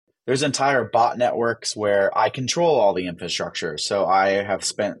There's entire bot networks where I control all the infrastructure. So I have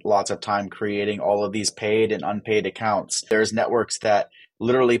spent lots of time creating all of these paid and unpaid accounts. There's networks that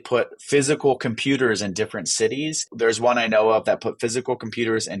literally put physical computers in different cities. There's one I know of that put physical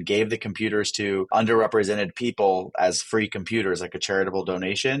computers and gave the computers to underrepresented people as free computers, like a charitable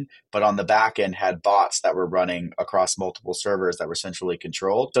donation. But on the back end had bots that were running across multiple servers that were centrally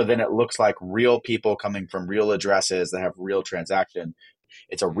controlled. So then it looks like real people coming from real addresses that have real transaction.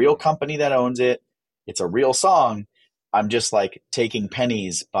 It's a real Mm. company that owns it. It's a real song. I'm just like taking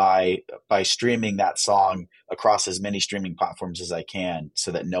pennies by streaming that song across as many streaming platforms as I can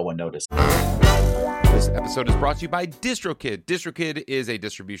so that no one notices. This episode is brought to you by DistroKid. DistroKid is a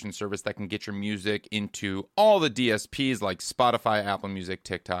distribution service that can get your music into all the DSPs like Spotify, Apple Music,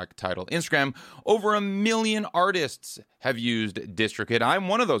 TikTok, Tidal, Instagram. Over 1 million artists have used DistroKid. I'm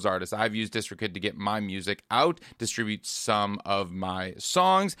one of those artists. I've used DistroKid to get my music out, distribute some of my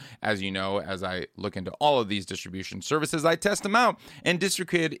songs. As you know, as I look into all of these distribution services, I test them out. And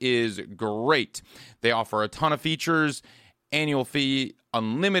DistroKid is great. They offer a ton of features, annual fee,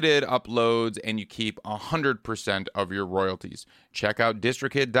 unlimited uploads, and you keep 100% of your royalties. Check out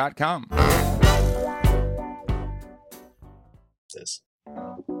distrokid.com.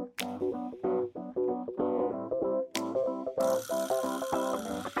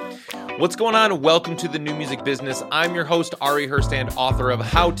 What's going on? Welcome to the New Music Business. I'm your host, Ari Herstand, author of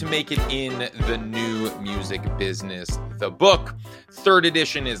How to Make It in the New Music Business. The book, third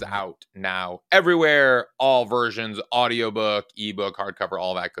edition, is out now everywhere, all versions, audiobook, ebook, hardcover,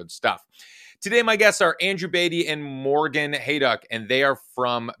 all that good stuff. Today, my guests are Andrew Beatty and Morgan Hayduck, and they are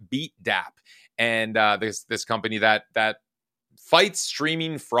from BeatDAP, and this company that fights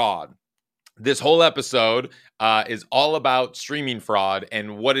streaming fraud. This whole episode is all about streaming fraud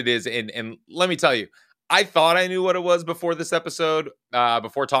and what it is. And let me tell you, I thought I knew what it was before this episode,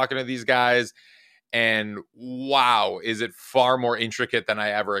 before talking to these guys. And wow, is it far more intricate than I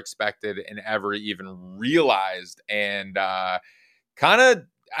ever expected and ever even realized. And kind of,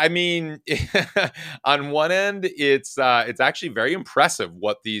 I mean, on one end, it's actually very impressive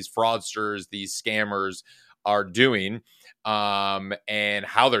what these fraudsters, these scammers are doing, and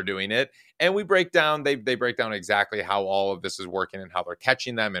how they're doing it. And we break down, they break down exactly how all of this is working and how they're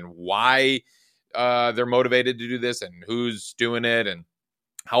catching them and why they're motivated to do this and who's doing it and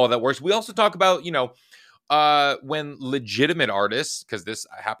how all that works. We also talk about, when legitimate artists, because this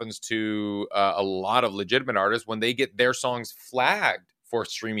happens to a lot of legitimate artists, when they get their songs flagged for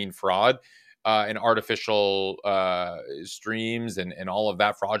streaming fraud and artificial streams and all of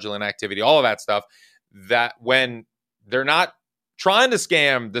that fraudulent activity, all of that stuff, that when they're not trying to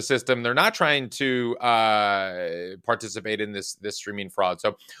scam the system, they're not trying to participate in this streaming fraud.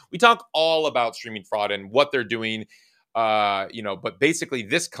 So we talk all about streaming fraud and what they're doing, but basically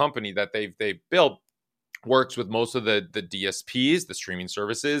this company that they've built works with most of the DSPs, the streaming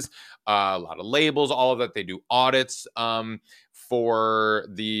services, a lot of labels, all of that. They do audits for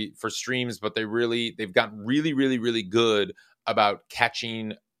streams, but they've gotten really, really, really good about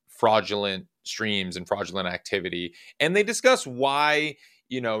catching fraudulent streams and fraudulent activity. And they discuss why,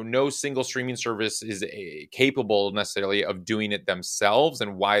 no single streaming service is capable necessarily of doing it themselves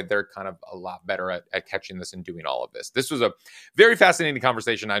and why they're kind of a lot better at catching this and doing all of this. This was a very fascinating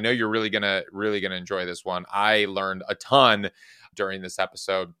conversation. I know you're really gonna enjoy this one. I learned a ton during this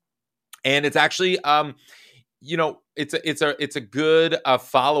episode, and it's actually it's a good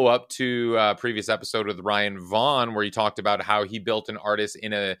follow up to a previous episode with Ryan Vaughn, where he talked about how he built an artist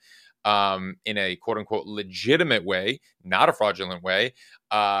in a quote unquote legitimate way, not a fraudulent way,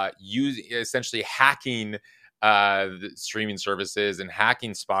 essentially hacking the streaming services and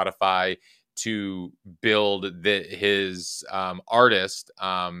hacking Spotify to build his artist.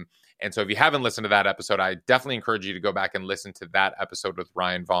 And so if you haven't listened to that episode, I definitely encourage you to go back and listen to that episode with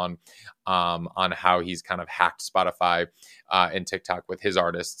Ryan Vaughn on how he's kind of hacked Spotify and TikTok with his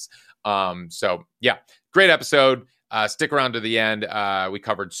artists. So yeah, great episode. Stick around to the end. We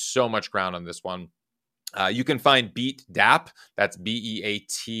covered so much ground on this one. You can find BeatDAP, that's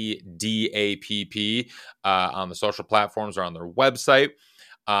BeatDAPP, on the social platforms or on their website.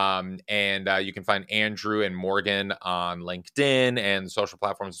 And you can find Andrew and Morgan on LinkedIn and social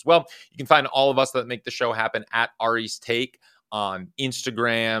platforms as well. You can find all of us that make the show happen at Ari's Take on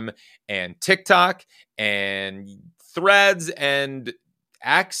Instagram and TikTok and Threads and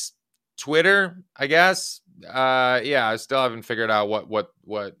X, Twitter, I guess. I still haven't figured out what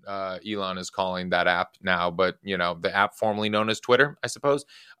Elon is calling that app now, but the app formerly known as Twitter, I suppose.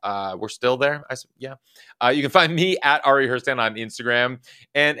 We're still there. You can find me at Ari Herstand on Instagram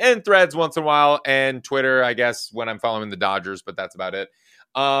and Threads once in a while, and Twitter, I guess, when I'm following the Dodgers, but that's about it.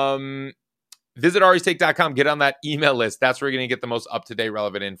 Um, Visit aristake.com, get on that email list. That's where you're going to get the most up-to-date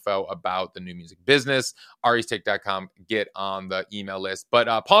relevant info about the new music business. aristake.com, get on the email list.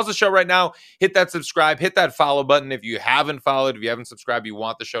 But pause the show right now, hit that subscribe, hit that follow button. If you haven't followed, if you haven't subscribed, you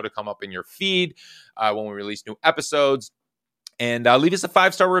want the show to come up in your feed when we release new episodes. And leave us a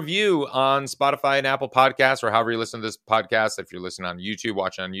 5-star review on Spotify and Apple Podcasts, or however you listen to this podcast. If you're listening on YouTube,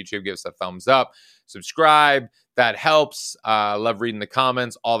 watching on YouTube, give us a thumbs up, subscribe. That helps. Love reading the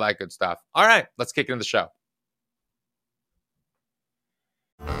comments, all that good stuff. All right, let's kick into the show.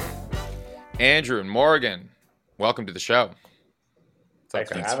 Andrew and Morgan, welcome to the show. Thanks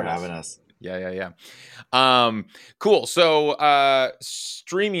for having us. Yeah. Cool. So,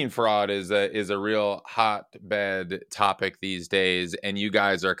 streaming fraud is a real hotbed topic these days, and you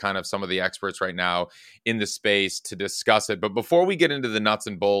guys are kind of some of the experts right now in the space to discuss it. But before we get into the nuts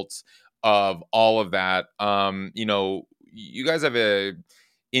and bolts of all of that, you guys have a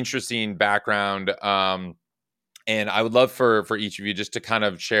interesting background. And I would love for each of you just to kind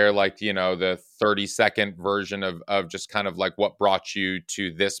of share, like, the 30-second version of just kind of like what brought you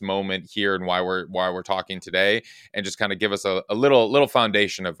to this moment here and why we're talking today, and just kind of give us a little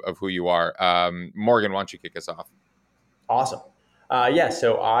foundation of who you are. Morgan, why don't you kick us off? Awesome.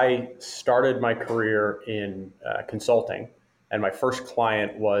 So I started my career in consulting, and my first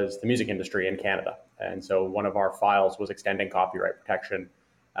client was the music industry in Canada. And so one of our files was extending copyright protection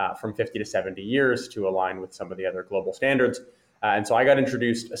from 50 to 70 years to align with some of the other global standards. And so I got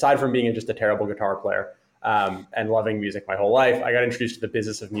introduced, aside from being just a terrible guitar player and loving music my whole life, I got introduced to the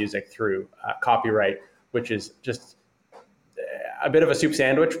business of music through copyright, which is just a bit of a soup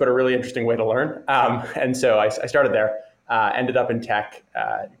sandwich, but a really interesting way to learn. And so I started there, ended up in tech.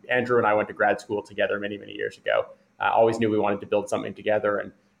 Andrew and I went to grad school together many, many years ago. Always knew we wanted to build something together,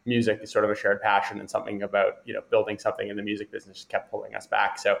 and music is sort of a shared passion, and something about building something in the music business kept pulling us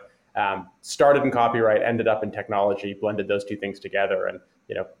back. So started in copyright, ended up in technology, blended those two things together, and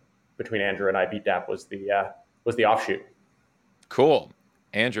between Andrew and I, BeatDap was the offshoot. Cool.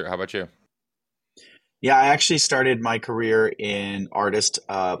 Andrew, how about you? Yeah, I actually started my career in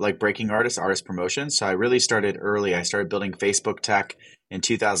breaking artist promotion. So I really started early. I started building Facebook tech in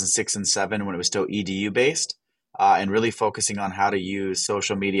 2006 and 2007 when it was still EDU based. And really focusing on how to use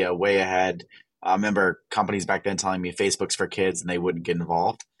social media way ahead. I remember companies back then telling me Facebook's for kids and they wouldn't get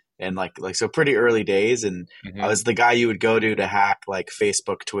involved. And so pretty early days. And I was the guy you would go to hack like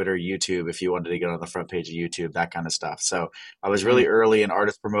Facebook, Twitter, YouTube if you wanted to get on the front page of YouTube, that kind of stuff. So I was really early in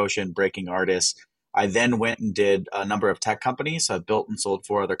artist promotion, breaking artists. I then went and did a number of tech companies. So I built and sold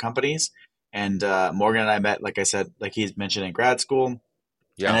 4 other companies. And Morgan and I met, like I said, like he's mentioned, in grad school.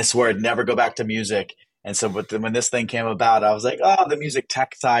 Yeah. And I swore I'd never go back to music. And so when this thing came about, I was like, oh, the music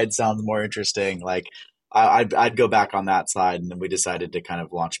tech side sounds more interesting. Like I'd go back on that side. And then we decided to kind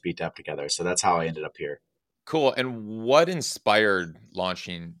of launch BeatDap together. So that's how I ended up here. Cool. And what inspired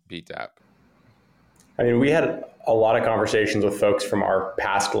launching BeatDap? I mean, we had a lot of conversations with folks from our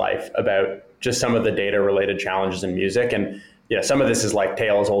past life about just some of the data related challenges in music. And some of this is like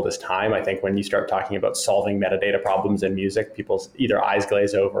tale as old as time. I think when you start talking about solving metadata problems in music, people's either eyes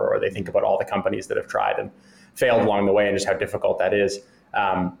glaze over or they think about all the companies that have tried and failed along the way and just how difficult that is.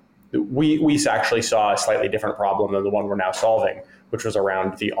 We actually saw a slightly different problem than the one we're now solving, which was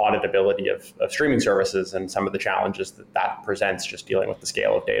around the auditability of streaming services and some of the challenges that presents, just dealing with the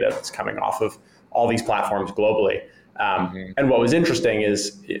scale of data that's coming off of all these platforms globally. And what was interesting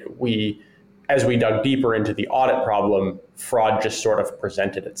is as we dug deeper into the audit problem, fraud just sort of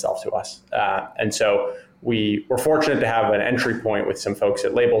presented itself to us. And so we were fortunate to have an entry point with some folks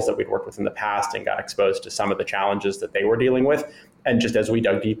at labels that we'd worked with in the past and got exposed to some of the challenges that they were dealing with. And just as we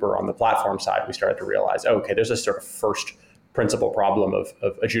dug deeper on the platform side, we started to realize, okay, there's this sort of first principal problem of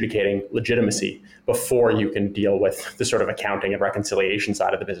adjudicating legitimacy before you can deal with the sort of accounting and reconciliation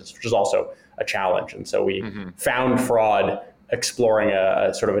side of the business, which is also a challenge. And so we found fraud exploring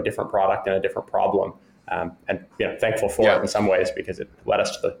a sort of a different product and a different problem, and thankful for it in some ways because it led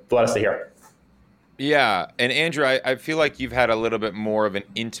us to here. Yeah, and Andrew, I feel like you've had a little bit more of an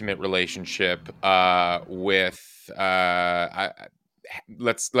intimate relationship with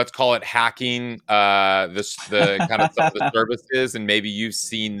let's call it hacking the kind of some of the services, and maybe you've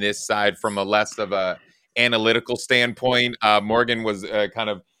seen this side from a less of a analytical standpoint. Morgan was kind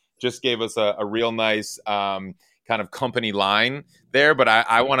of just gave us a real nice kind of company line there, but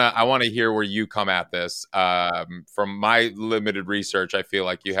I want to hear where you come at this. From my limited research, I feel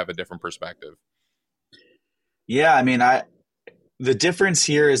like you have a different perspective. Yeah, I mean, the difference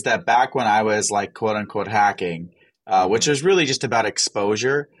here is that back when I was like quote unquote hacking, which was really just about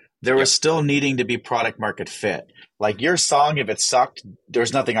exposure, there Yep. was still needing to be product market fit. Like your song, if it sucked,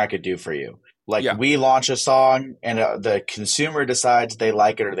 there's nothing I could do for you. Like Yeah. we launch a song and the consumer decides they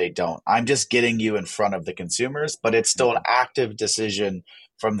like it or they don't. I'm just getting you in front of the consumers, but it's still an Mhm. active decision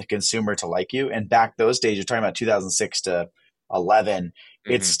from the consumer to like you. And back those days, you're talking about 2006 to 11,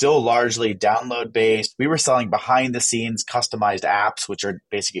 it's Mhm. still largely download based. We were selling behind the scenes customized apps, which are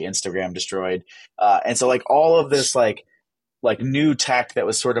basically Instagram destroyed. And so like all of this, like new tech that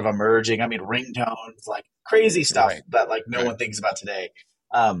was sort of emerging. I mean, ringtones, like crazy stuff Right. that like no Right. one thinks about today.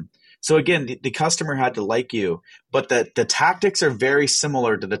 So again, the customer had to like you, but the tactics are very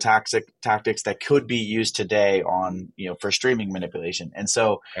similar to the tactics that could be used today on, for streaming manipulation. And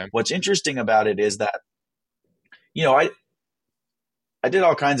so Okay. what's interesting about it is that, you know, I, I did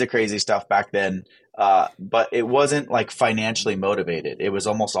all kinds of crazy stuff back then, but it wasn't like financially motivated. It was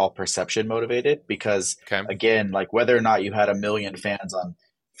almost all perception motivated because, Okay. again, like whether or not you had a million fans on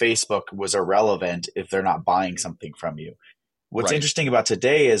Facebook was irrelevant if they're not buying something from you. What's Right. interesting about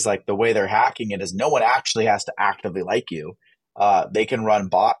today is like the way they're hacking it is no one actually has to actively like you. They can run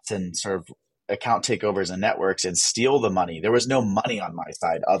bots and sort of account takeovers and networks and steal the money. There was no money on my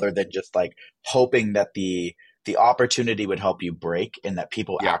side other than just like hoping that the opportunity would help you break and that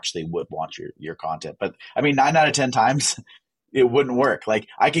people Yeah. actually would want your content. But I mean, 9 out of 10 times it wouldn't work. Like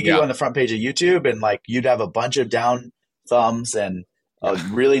I could get you Yeah. on the front page of YouTube and like you'd have a bunch of down thumbs and Yeah.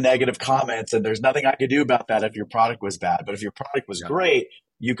 really negative comments, and there's nothing I could do about that if your product was bad. But if your product was Yeah. great,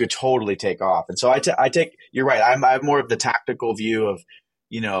 you could totally take off. And so I take. You're right. I have more of the tactical view of,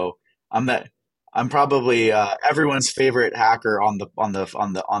 you know, I'm that. I'm probably everyone's favorite hacker on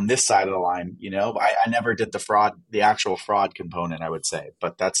this side of the line. I never did the actual fraud component, I would say,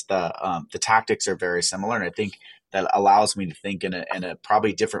 but that's the tactics are very similar, and I think that allows me to think in a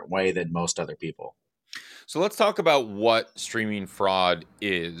probably different way than most other people. So let's talk about what streaming fraud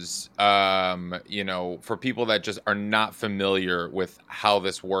is. For people that just are not familiar with how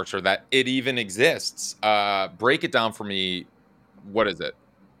this works or that it even exists. Break it down for me. What is it?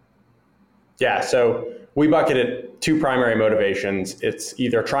 Yeah, so we bucket it two primary motivations. It's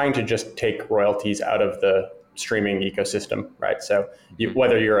either trying to just take royalties out of the streaming ecosystem, right? So Mhm.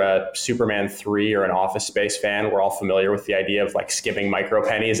 whether you're a Superman 3 or an Office Space fan, we're all familiar with the idea of like skimming micro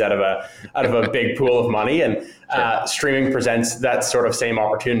pennies out of a big pool of money, and Sure. streaming presents that sort of same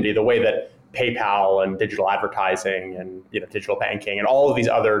opportunity. The way that PayPal and digital advertising and digital banking and all of these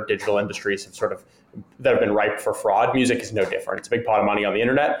other digital industries that have been ripe for fraud. Music is no different. It's a big pot of money on the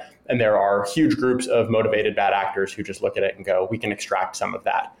internet, and there are huge groups of motivated bad actors who just look at it and go, we can extract some of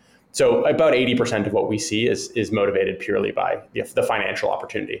that. So about 80% of what we see is motivated purely by the financial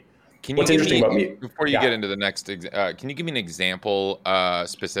opportunity. Can you What's give interesting me, about me? before you get Yeah. into the next, can you give me an example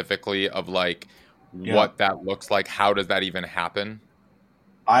specifically of like Yeah. what that looks like? How does that even happen?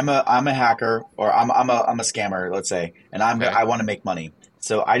 I'm a hacker, or I'm a scammer, let's say, and Okay. I want to make money.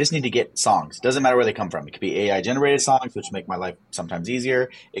 So I just need to get songs. Doesn't matter where they come from. It could be AI generated songs, which make my life sometimes easier.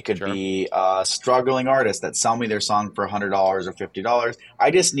 It could Sure. be struggling artists that sell me their song for $100 or $50. I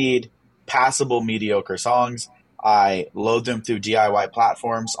just need passable, mediocre songs. I load them through DIY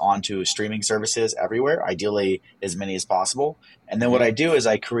platforms onto streaming services everywhere, ideally as many as possible. And then what Hmm. I do is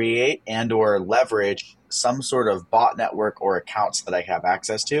I create and or leverage some sort of bot network or accounts that I have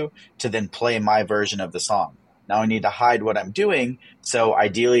access to then play my version of the song. Now I need to hide what I'm doing. So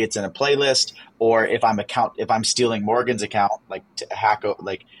ideally it's in a playlist, or if I'm stealing Morgan's account, like to hack,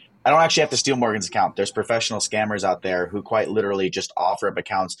 like I don't actually have to steal Morgan's account. There's professional scammers out there who quite literally just offer up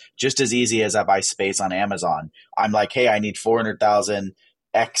accounts just as easy as I buy space on Amazon. I'm like, hey, I need 400,000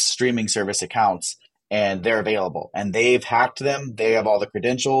 X streaming service accounts, and they're available. And they've hacked them. They have all the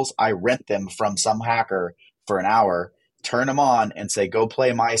credentials. I rent them from some hacker for an hour, turn them on, and say, go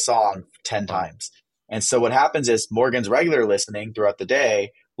play my song 10 Wow. times. And so what happens is Morgan's regular listening throughout the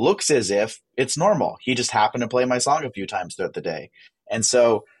day looks as if it's normal. He just happened to play my song a few times throughout the day. And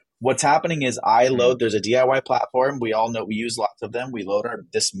so what's happening is Mm-hmm. there's a DIY platform. We all know we use lots of them. We load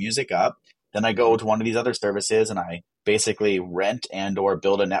this music up. Then I go Mm-hmm. to one of these other services and I basically rent and or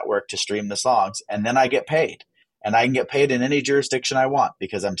build a network to stream the songs. And then I get paid. And I can get paid in any jurisdiction I want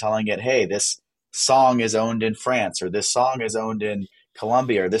because I'm telling it, hey, this song is owned in France, or this song is owned in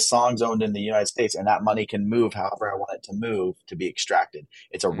Colombia, or this song's owned in the United States, and that money can move however I want it to move to be extracted.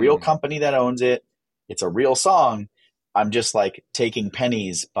 It's a real Mm. company that owns it. It's a real song. I'm just like taking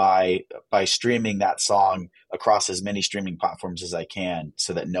pennies by streaming that song across as many streaming platforms as I can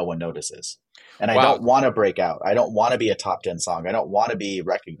so that no one notices. And I Wow. don't want to break out. I don't want to be a top 10 song. I don't want to be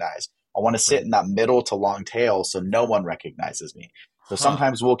recognized. I want to sit Right. in that middle to long tail so no one recognizes me. So Huh.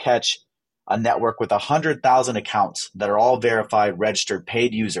 sometimes we'll catch a network with 100,000 accounts that are all verified, registered,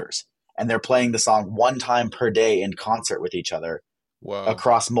 paid users, and they're playing the song one time per day in concert with each other Whoa.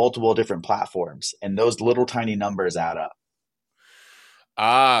 across multiple different platforms. And those little tiny numbers add up.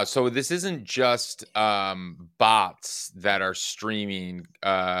 So this isn't just bots that are streaming.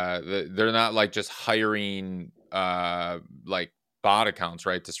 They're not like just hiring like bot accounts,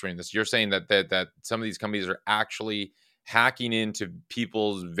 right, to stream this. You're saying that some of these companies are actually hacking into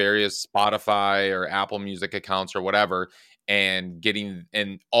people's various Spotify or Apple Music accounts or whatever, and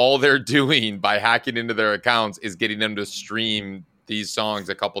all they're doing by hacking into their accounts is getting them to stream these songs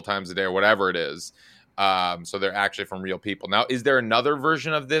a couple times a day or whatever it is. So they're actually from real people. Now, is there another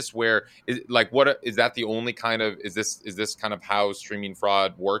version of this where what is that the only kind of is this kind of how streaming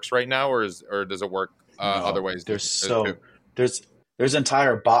fraud works right now, or does it work other No, ways there's too? so there's there's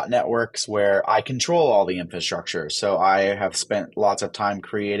entire bot networks where I control all the infrastructure. So I have spent lots of time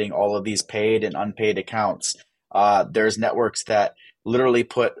creating all of these paid and unpaid accounts. There's networks that literally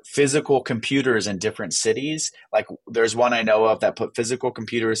put physical computers in different cities. Like there's one I know of that put physical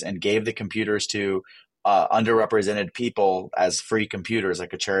computers and gave the computers to underrepresented people as free computers,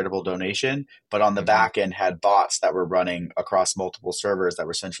 like a charitable donation. But on the Hmm. back end, had bots that were running across multiple servers that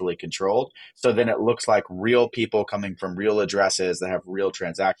were centrally controlled. So then it looks like real people coming from real addresses that have real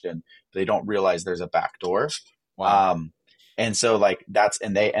transaction. They don't realize there's a back door. Wow. Um, and so like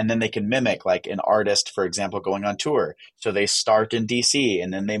and then they can mimic like an artist, for example, going on tour. So they start in DC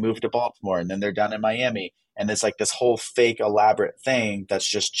and then they move to Baltimore and then they're down in Miami. And it's like this whole fake elaborate thing that's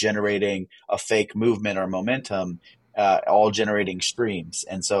just generating a fake movement or momentum, all generating streams.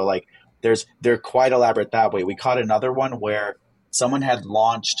 And so like they're quite elaborate that way. We caught another one where someone had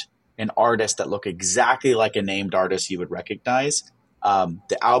launched an artist that looked exactly like a named artist you would recognize.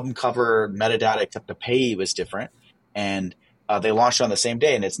 The album cover metadata, except the payee was different, and they launched on the same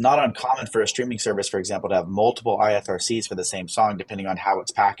day. And it's not uncommon for a streaming service, for example, to have multiple ISRCs for the same song, depending on how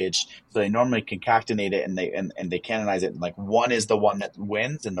it's packaged. So they normally concatenate it and they canonize it. And like one is the one that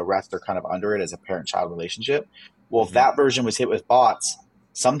wins, and the rest are kind of under it as a parent-child relationship. Well, if Hmm. that version was hit with bots,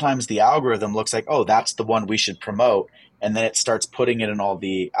 sometimes the algorithm looks like, oh, that's the one we should promote, and then it starts putting it in all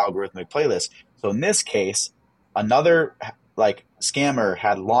the algorithmic playlists. So in this case, another like scammer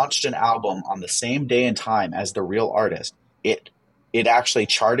had launched an album on the same day and time as the real artist. It actually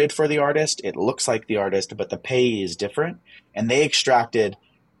charted for the artist. It looks like the artist, but the payee is different, and they extracted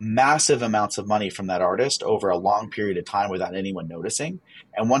massive amounts of money from that artist over a long period of time without anyone noticing.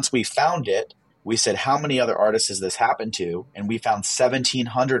 And once we found it, we said, how many other artists has this happened to? And we found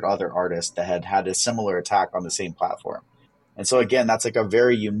 1,700 other artists that had had a similar attack on the same platform. And so again, that's like a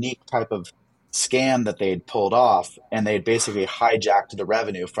very unique type of scam that they had pulled off, and they had basically hijacked the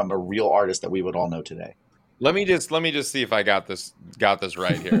revenue from a real artist that we would all know today. Let me just see if I got this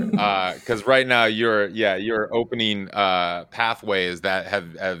right here. Because right now you're opening pathways that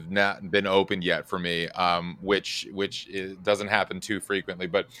have not been opened yet for me, which doesn't happen too frequently.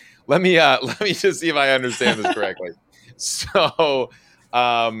 But let me let me just see if I understand this correctly. So,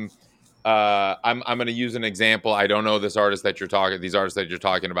 I'm going to use an example. I don't know these artists that you're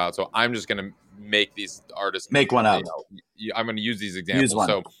talking about. So I'm just going to make these artists. Make one up. I'm going to use these Use examples. one.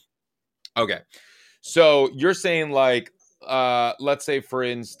 So okay. So you're saying like, let's say for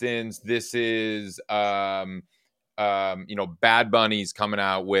instance, this is, Bad Bunny's coming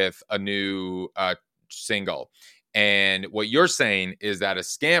out with a new single, and what you're saying is that a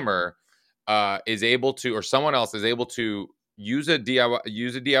scammer is able to, or someone else is able to use a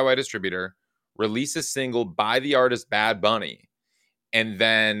DIY distributor, release a single by the artist Bad Bunny, and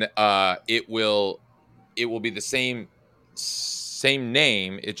then it will be the same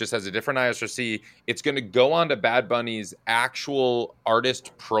name. It just has a different ISRC. It's going to go onto Bad Bunny's actual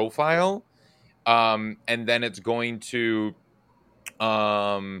artist profile, and then it's going to,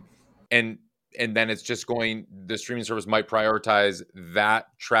 and then it's just going. The streaming service might prioritize that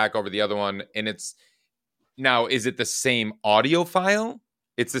track over the other one, and it's now. Is it the same audio file?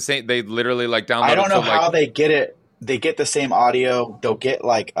 It's the same. They literally like I download it. don't know So like how they get it. They get the same audio. They'll get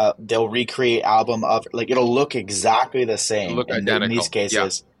like they'll recreate album of like it'll look exactly the same look in these identical. Yeah.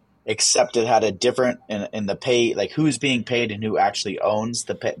 cases, except it had a different in the pay, like who's being paid and who actually owns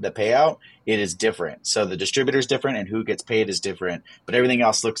the payout. It is different. So the distributor's different and who gets paid is different, but everything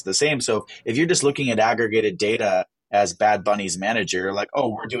else looks the same. So if you're just looking at aggregated data as Bad Bunny's manager, you're like, oh,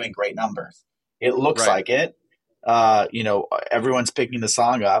 we're doing great numbers. It looks Right. like it. Everyone's picking the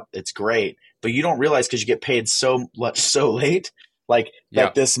song up. It's great, but you don't realize because you get paid so much so late, like Yeah.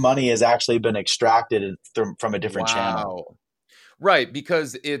 that this money has actually been extracted from a different channel. Wow. Right,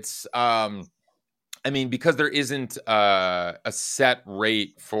 because it's I mean, because there isn't a set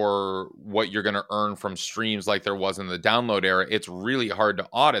rate for what you're going to earn from streams like there was in the download era, it's really hard to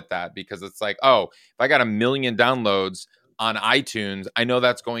audit that, because it's like, oh, if I got 1 million downloads on iTunes, I know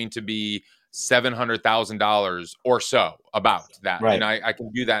that's going to be $700,000 or so, about that. And Right. I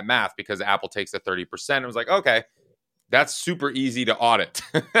can do that math because Apple takes the 30%. It was like, okay, that's super easy to audit.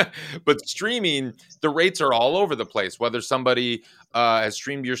 But streaming, the rates are all over the place. Whether somebody has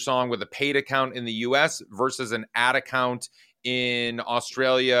streamed your song with a paid account in the US versus an ad account in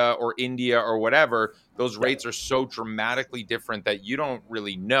Australia or India or whatever, those rates are so dramatically different that you don't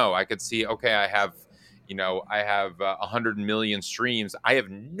really know. I could see, okay, I have 100 million streams. I have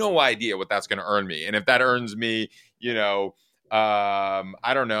no idea what that's going to earn me. And if that earns me,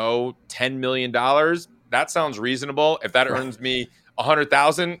 I don't know, $10 million, that sounds reasonable. If that earns me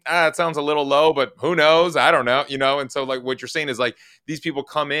 100,000, that sounds a little low, but who knows? I don't know, And so, like, what you're saying is, like, these people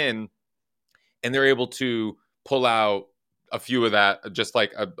come in and they're able to pull out a few of that, just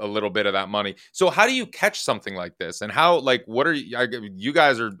like a little bit of that money. So how do you catch something like this? And how, like, what are you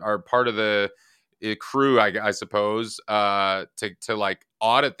guys are part of the crew, I suppose, to like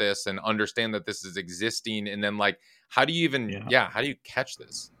audit this and understand that this is existing, and then, like, how do you even how do you catch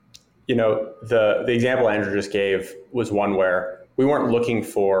this? The example Andrew just gave was one where we weren't looking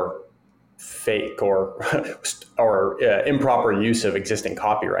for fake or improper use of existing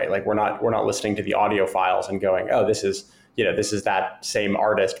copyright. Like, we're not listening to the audio files and going, oh, this is that same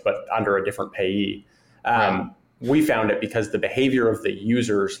artist but under a different payee. We found it because the behavior of the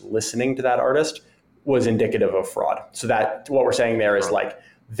users listening to that artist was indicative of fraud. So that what we're saying there is, like,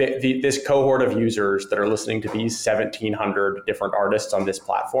 this cohort of users that are listening to these 1,700 different artists on this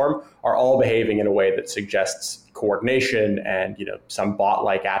platform are all behaving in a way that suggests coordination and some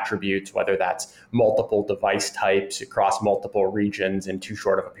bot-like attributes, whether that's multiple device types across multiple regions in too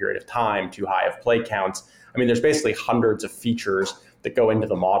short of a period of time, too high of play counts. I mean, there's basically hundreds of features that go into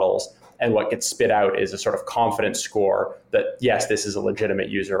the models, and what gets spit out is a sort of confidence score that, yes, this is a legitimate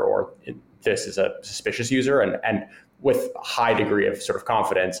user, or this is a suspicious user, and with a high degree of sort of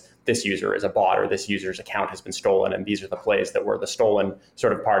confidence, this user is a bot, or this user's account has been stolen, and these are the plays that were the stolen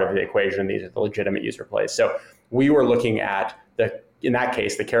sort of part of the equation. These are the legitimate user plays. So we were looking at, in that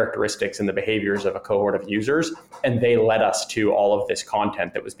case, the characteristics and the behaviors of a cohort of users, and they led us to all of this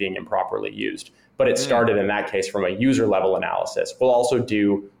content that was being improperly used. But it started, in that case, from a user level analysis. We'll also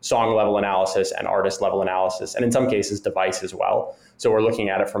do song level analysis and artist level analysis, and in some cases device as well. So we're looking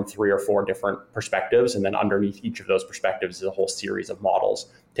at it from 3 or 4 different perspectives, and then underneath each of those perspectives is a whole series of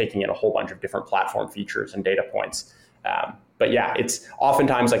models, taking in a whole bunch of different platform features and data points. But yeah, it's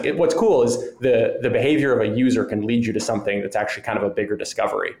oftentimes like what's cool is the behavior of a user can lead you to something that's actually kind of a bigger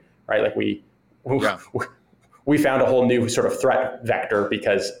discovery, right? Like we found a whole new sort of threat vector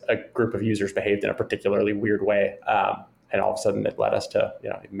because a group of users behaved in a particularly weird way, and all of a sudden it led us to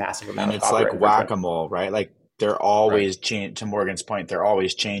a massive amount of copyright. And it's like whack-a-mole, right? Like, they're always to Morgan's point, they're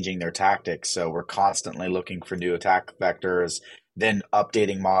always changing their tactics. So we're constantly looking for new attack vectors, then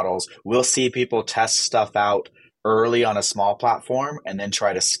updating models. We'll see people test stuff out early on a small platform and then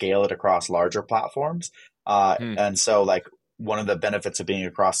try to scale it across larger platforms. And so, like, one of the benefits of being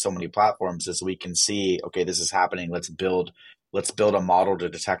across so many platforms is we can see, okay, this is happening. Let's build a model to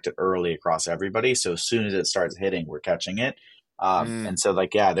detect it early across everybody. So as soon as it starts hitting, we're catching it. And so,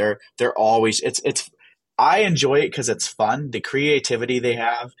 like, yeah, they're always, it's, I enjoy it because it's fun. The creativity they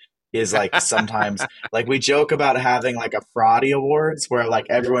have is, like, sometimes, like, we joke about having like a Fraudy Awards where, like,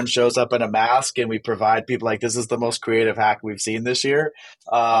 everyone shows up in a mask and we provide people like, this is the most creative hack we've seen this year.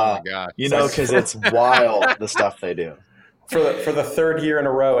 Oh my God. Because it's wild, the stuff they do. For the 3rd year in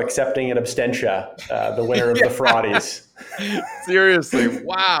a row, accepting an abstentia, the winner of the Fraudies. Seriously,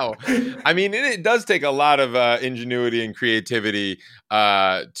 wow. I mean, it does take a lot of ingenuity and creativity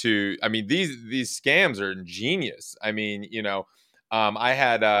these scams are ingenious. I mean, I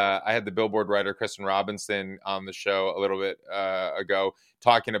had the Billboard writer Kristen Robinson on the show a little bit ago,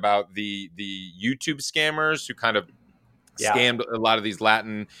 talking about the YouTube scammers who kind of scammed a lot of these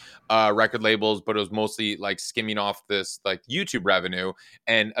Latin record labels, but it was mostly like skimming off this like YouTube revenue,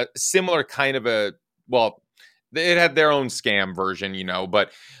 and a similar kind of it had their own scam version,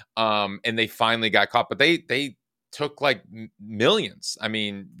 but and they finally got caught, but they took like millions. I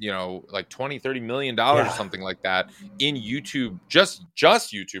mean, like $20-30 million or something like that in YouTube, just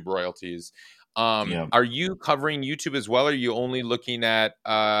YouTube royalties. Yeah. Are you covering YouTube as well? Or are you only looking at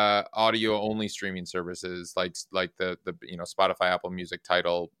audio only streaming services like the Spotify, Apple Music,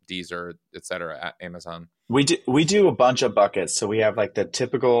 Tidal, Deezer, etc., at Amazon? We do a bunch of buckets. So we have like the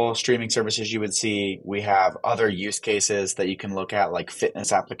typical streaming services you would see. We have other use cases that you can look at, like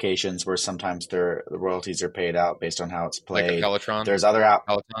fitness applications where sometimes the royalties are paid out based on how it's Like a played. Peloton? There's other app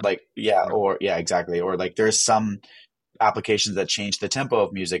Peloton? like yeah, Yeah. or yeah, exactly. Or like there's some applications that change the tempo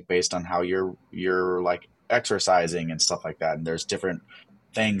of music based on how you're like exercising and stuff like that. And there's different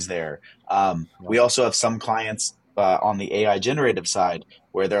things there. Yeah. We also have some clients on the AI generative side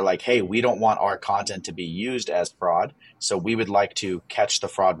where they're like, hey, we don't want our content to be used as fraud. So we would like to catch the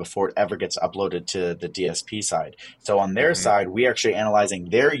fraud before it ever gets uploaded to the DSP side. So on their Mhm. side, we actually analyzing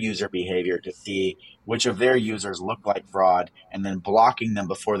their user behavior to see which of their users look like fraud and then blocking them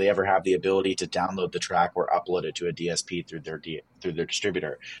before they ever have the ability to download the track or upload it to a DSP through through their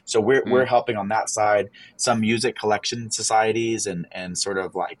distributor. So we're Mm. helping on that side. Some music collection societies and sort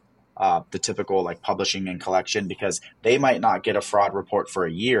of like the typical like publishing and collection, because they might not get a fraud report for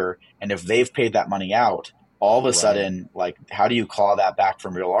a year, and if they've paid that money out, all of a Right. sudden, like, how do you claw that back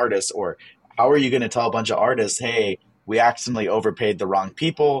from real artists? Or how are you going to tell a bunch of artists, hey, we accidentally overpaid the wrong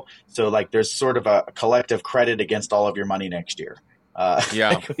people? So like there's sort of a collective credit against all of your money next year.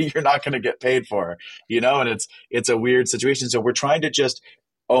 Yeah. You're not going to get paid for, and it's a weird situation. So we're trying to just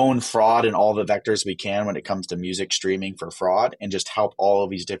own fraud in all the vectors we can when it comes to music streaming for fraud, and just help all of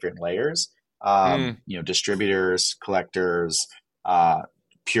these different layers, Mm. distributors, collectors, uh,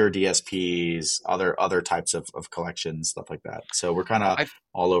 pure DSPs, other types of collections, stuff like that. So we're kind of I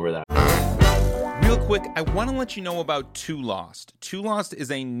all over that. Real quick, I want to let you know about Two Lost. Two Lost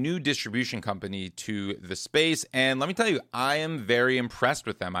is a new distribution company to the space, and let me tell you, I am very impressed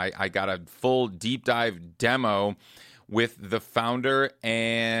with them. I got a full deep dive demo with the founder,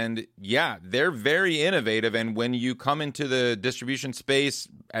 and yeah, they're very innovative. And when you come into the distribution space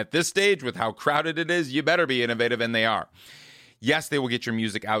at this stage with how crowded it is, you better be innovative, and they are. Yes, they will get your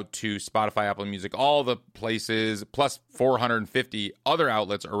music out to Spotify, Apple Music, all the places, plus 450 other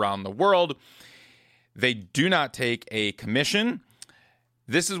outlets around the world. They do not take a commission.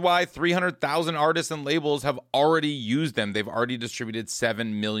 This is why 300,000 artists and labels have already used them. They've already distributed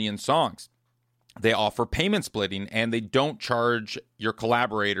 7 million songs. They offer payment splitting, and they don't charge your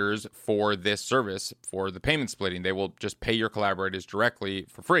collaborators for this service for the payment splitting. They will just pay your collaborators directly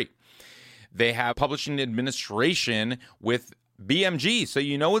for free. They have publishing administration with BMG, so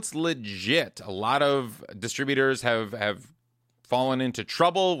you know it's legit. A lot of distributors have fallen into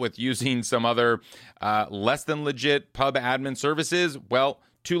trouble with using some other less than legit pub admin services. Well,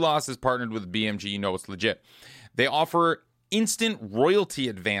 Two Lost is partnered with BMG. You know it's legit. They offer instant royalty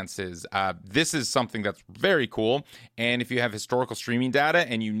advances. This is something that's very cool. And if you have historical streaming data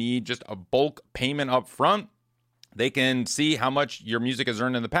and you need just a bulk payment up front, they can see how much your music has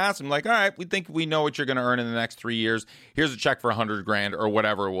earned in the past. I'm like, all right, we think we know what you're going to earn in the next 3 years. Here's a check for 100 grand or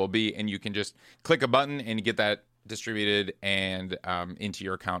whatever it will be. And you can just click a button and you get that distributed and into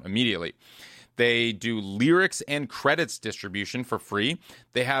your account immediately. They do lyrics and credits distribution for free.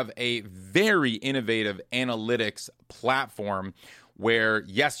 They have a very innovative analytics platform where,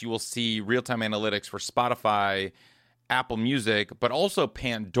 yes, you will see real-time analytics for Spotify, Apple Music, but also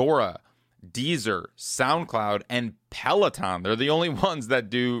Pandora, Deezer, SoundCloud, and Peloton. They're the only ones that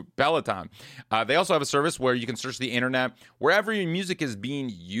do Peloton. They also have a service where you can search the internet wherever your music is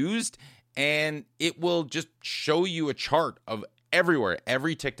being used, and it will just show you a chart of everywhere,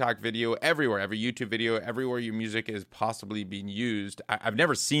 every TikTok video, everywhere, every YouTube video, everywhere your music is possibly being used. I've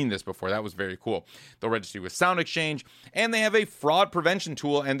never seen this before. That was very cool. They'll register you with Sound Exchange, and they have a fraud prevention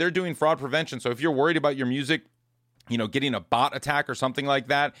tool, and they're doing fraud prevention. So if you're worried about your music, getting a bot attack or something like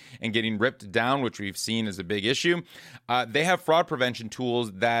that and getting ripped down, which we've seen is a big issue, they have fraud prevention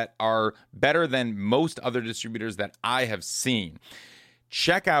tools that are better than most other distributors that I have seen.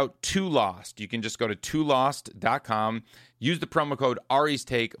 Check out Two Lost. You can just go to twolost.com, use the promo code Ari's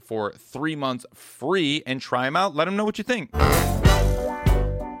Take for 3 months free, and try them out. Let them know what you think.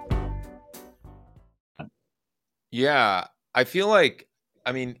 Yeah, I feel like,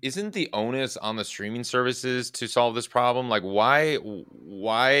 isn't the onus on the streaming services to solve this problem? Like, why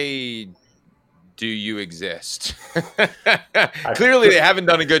do you exist? Clearly, they haven't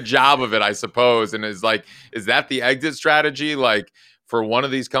done a good job of it, I suppose. And is that the exit strategy? Like, for one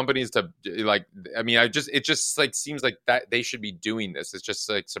of these companies to it just like seems like that they should be doing this. It's just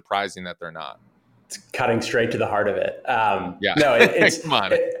like surprising that they're not. It's cutting straight to the heart of it. Yeah. No, Come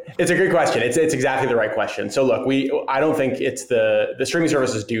on. It's a good question. It's exactly the right question. So look, I don't think it's the streaming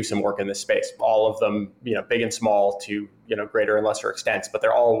services do some work in this space. All of them, big and small to, greater and lesser extents, but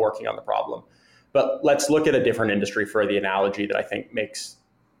they're all working on the problem. But let's look at a different industry for the analogy that I think makes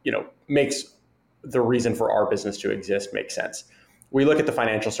the reason for our business to exist make sense. We look at the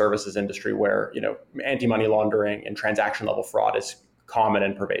financial services industry where, anti-money laundering and transaction level fraud is common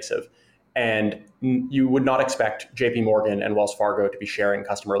and pervasive. And you would not expect JP Morgan and Wells Fargo to be sharing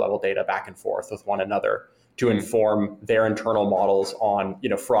customer level data back and forth with one another to inform their internal models on,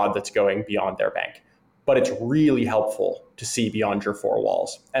 fraud that's going beyond their bank. But it's really helpful to see beyond your four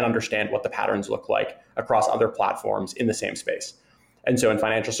walls and understand what the patterns look like across other platforms in the same space. And so in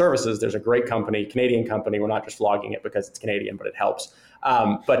financial services, there's a great company, Canadian company. We're not just flogging it because it's Canadian, but it helps.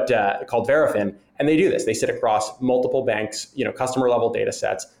 Called Verafin, and they do this. They sit across multiple banks, customer level data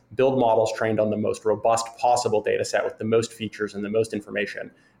sets, build models trained on the most robust possible data set with the most features and the most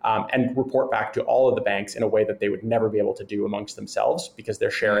information, and report back to all of the banks in a way that they would never be able to do amongst themselves because they're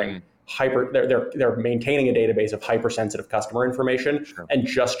sharing they're maintaining a database of hypersensitive customer information and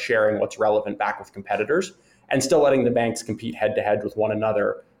just sharing what's relevant back with competitors, and still letting the banks compete head to head with one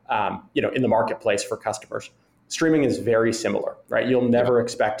another, in the marketplace for customers. Streaming is very similar, right? You'll never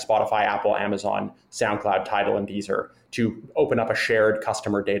expect Spotify, Apple, Amazon, SoundCloud, Tidal, and Deezer to open up a shared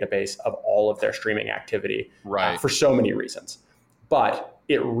customer database of all of their streaming activity for so many reasons. But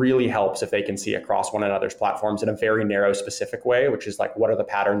it really helps if they can see across one another's platforms in a very narrow, specific way, which is like, what are the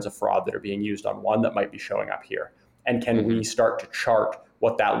patterns of fraud that are being used on one that might be showing up here? And can we start to chart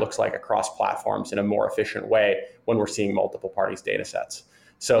what that looks like across platforms in a more efficient way when we're seeing multiple parties' data sets?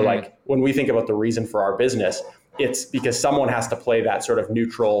 So like when we think about the reason for our business, it's because someone has to play that sort of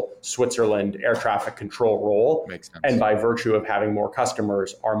neutral Switzerland air traffic control role. Makes sense. And by virtue of having more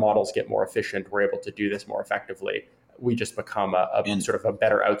customers, our models get more efficient. We're able to do this more effectively. We just become a sort of a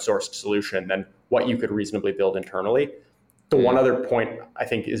better outsourced solution than what you could reasonably build internally. The one other point I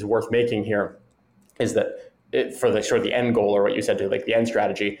think is worth making here is that for the sort of the end goal, or what you said to like the end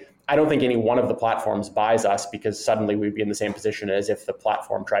strategy, I don't think any one of the platforms buys us because suddenly we'd be in the same position as if the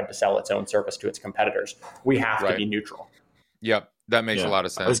platform tried to sell its own service to its competitors. We have to be neutral. Yep, that makes a lot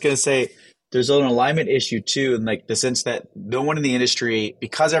of sense. I was going to say there's an alignment issue too, in like the sense that no one in the industry,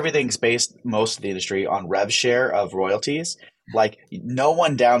 because everything's based, most of the industry, on rev share of royalties, like no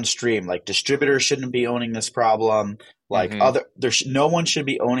one downstream, like distributors shouldn't be owning this problem. Like no one should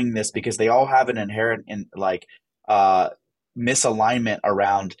be owning this because they all have an inherent misalignment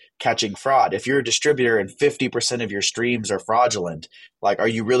around catching fraud. If you're a distributor and 50% of your streams are fraudulent, like, are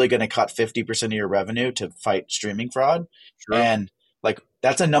you really going to cut 50% of your revenue to fight streaming fraud? Sure. And like,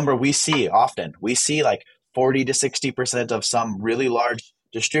 that's a number we see often. We see like 40 to 60% of some really large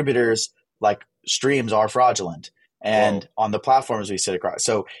distributors, like streams are fraudulent. And on the platforms we sit across.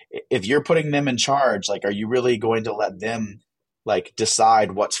 So if you're putting them in charge, like, are you really going to let them like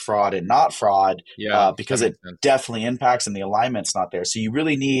decide what's fraud and not fraud? Because it definitely impacts and the alignment's not there. So you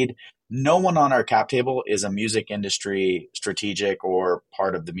really need, no one on our cap table is a music industry strategic or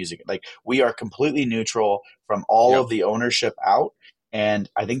part of the music. Like, we are completely neutral from all of the ownership out. And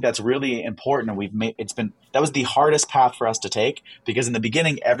I think that's really important. And that was the hardest path for us to take, because in the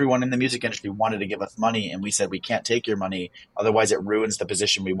beginning, everyone in the music industry wanted to give us money. And we said, we can't take your money. Otherwise it ruins the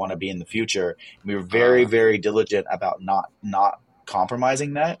position we want to be in the future. And we were very, very diligent about not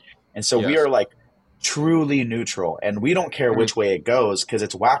compromising that. And so we are like truly neutral, and we don't care which way it goes because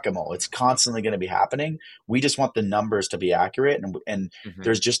it's whack-a-mole. It's constantly going to be happening. We just want the numbers to be accurate. And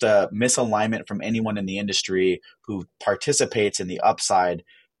there's just a misalignment from anyone in the industry who participates in the upside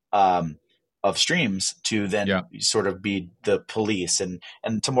of streams to then sort of be the police. And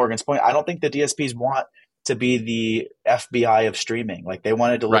to Morgan's point, I don't think the DSPs want to be the FBI of streaming. Like, they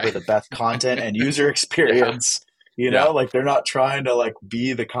want to deliver the best content and user experience, like they're not trying to like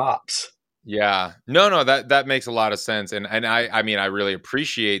be the cops. Yeah, no, that makes a lot of sense. And I mean, I really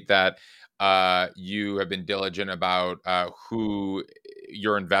appreciate that you have been diligent about who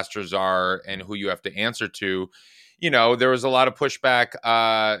your investors are and who you have to answer to. There was a lot of pushback.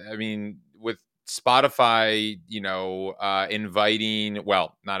 I mean, with Spotify, inviting,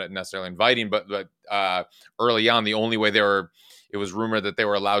 well, not necessarily inviting, but early on, the only way it was rumored that they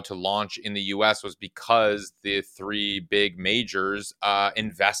were allowed to launch in the US was because the three big majors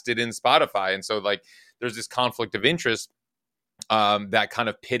invested in Spotify. And so like, there's this conflict of interest that kind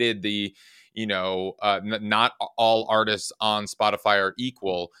of pitted the, not all artists on Spotify are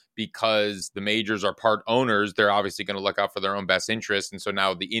equal, because the majors are part owners. They're obviously going to look out for their own best interest. And so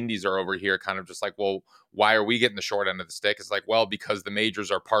now the indies are over here kind of just like, well, why are we getting the short end of the stick? It's like, well, because the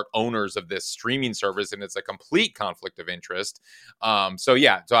majors are part owners of this streaming service, and it's a complete conflict of interest. So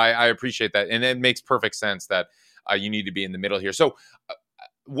I appreciate that. And it makes perfect sense that you need to be in the middle here. So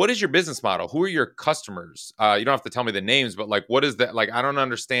what is your business model? Who are your customers? You don't have to tell me the names, but like, what is that? Like, I don't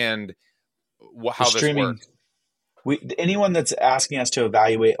understand The how this streaming, works? anyone that's asking us to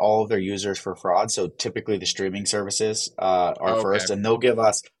evaluate all of their users for fraud, so typically the streaming services are Okay. first, and they'll give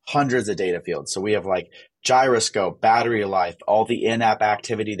us hundreds of data fields. So we have like gyroscope, battery life, all the in-app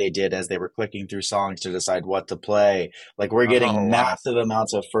activity they did as they were clicking through songs to decide what to play. Like we're Oh, getting wow. massive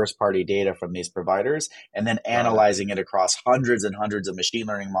amounts of first-party data from these providers and then Got it. analyzing it across hundreds and hundreds of machine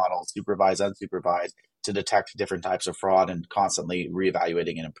learning models, supervised, unsupervised, to detect different types of fraud and constantly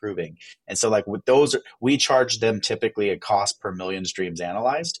reevaluating and improving. And so like with those, we charge them typically a cost per million streams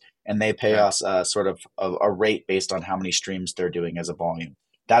analyzed, and they pay Okay. us sort of a rate based on how many streams they're doing as a volume.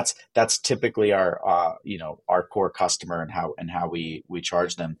 That's typically our our core customer and how we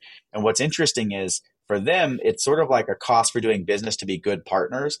charge them. And what's interesting is for them, it's sort of like a cost for doing business to be good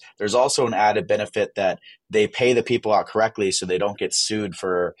partners. There's also an added benefit that they pay the people out correctly, so they don't get sued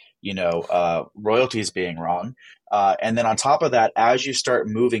for royalties being wrong. And then on top of that, as you start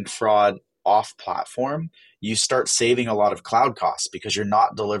moving fraud off platform, you start saving a lot of cloud costs because you're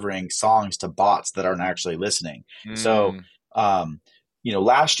not delivering songs to bots that aren't actually listening. So, Mm, um,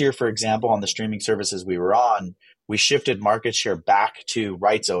 last year, for example, on the streaming services we were on, we shifted market share back to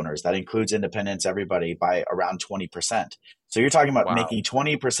rights owners. That includes independents, everybody, by around 20%. So you're talking about wow. making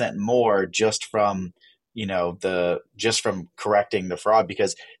 20% more just from, just from correcting the fraud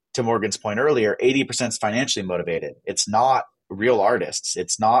because to Morgan's point earlier, 80% is financially motivated. It's not real artists.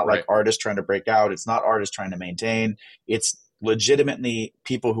 It's not like Right. artists trying to break out. It's not artists trying to maintain. It's legitimately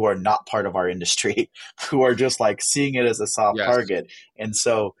people who are not part of our industry who are just like seeing it as a soft Yes. target. And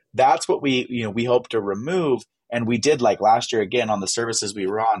so that's what we hope to remove. And we did like last year again on the services we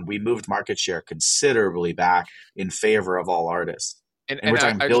were on, we moved market share considerably back in favor of all artists. And And we're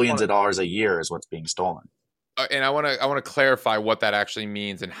talking I just billions want of dollars a year is what's being stolen. and I want to clarify what that actually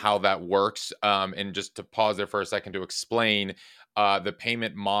means and how that works. And just to pause there for a second to explain the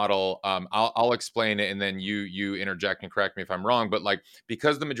payment model. I'll explain it, and then you interject and correct me if I'm wrong. But like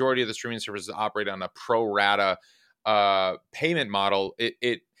because the majority of the streaming services operate on a pro rata payment model,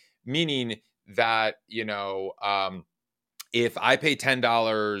 it meaning that if I pay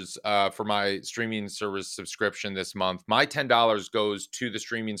 $10 for my streaming service subscription this month, my $10 goes to the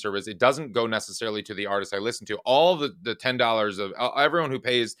streaming service. It doesn't go necessarily to the artist I listen to. All the $10 of everyone who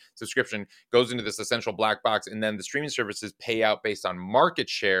pays subscription goes into this essential black box, and then the streaming services pay out based on market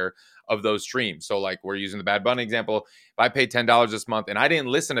share of those streams. So, like we're using the Bad Bunny example. If I paid $10 this month and I didn't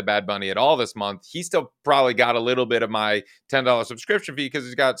listen to Bad Bunny at all this month, he still probably got a little bit of my $10 subscription fee because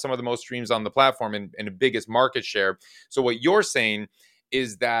he's got some of the most streams on the platform and the biggest market share. So what you're saying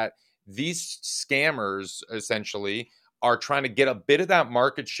is that these scammers essentially are trying to get a bit of that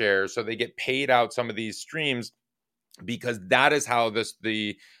market share so they get paid out some of these streams because that is how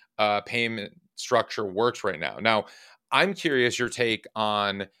the payment structure works right now. Now, I'm curious your take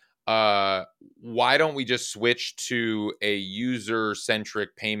on why don't we just switch to a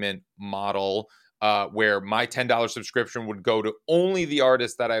user-centric payment model where my $10 subscription would go to only the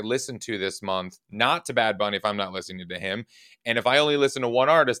artist that I listen to this month, not to Bad Bunny if I'm not listening to him. And if I only listen to one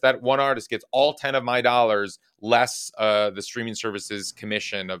artist, that one artist gets all 10 of my dollars less the streaming services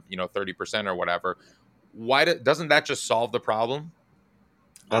commission of 30% or whatever. Why doesn't that just solve the problem?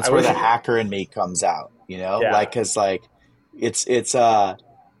 I That's where wish, the hacker in me comes out, like, yeah, cause like it's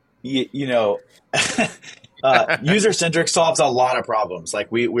you know user centric solves a lot of problems. Like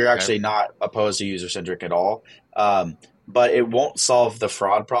we're Okay. actually not opposed to user centric at all. But it won't solve the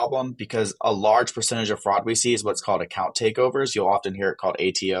fraud problem because a large percentage of fraud we see is what's called account takeovers. You'll often hear it called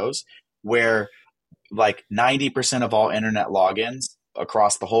ATOs, where like 90% of all internet logins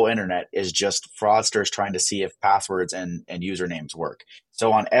across the whole internet is just fraudsters trying to see if passwords and usernames work.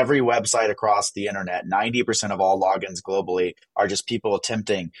 So on every website across the internet, 90% of all logins globally are just people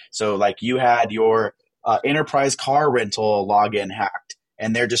attempting. So like you had your enterprise car rental login hacked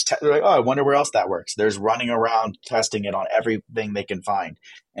and they're like, oh, I wonder where else that works. There's running around testing it on everything they can find.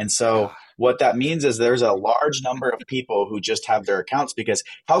 And so God. what that means is there's a large number of people who just have their accounts because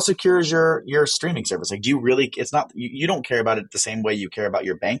how secure is your streaming service? Like, do you really? It's not. You don't care about it the same way you care about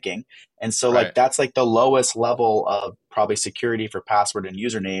your banking, and so like Right. that's like the lowest level of probably security for password and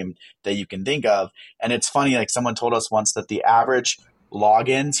username that you can think of. And it's funny, like someone told us once that the average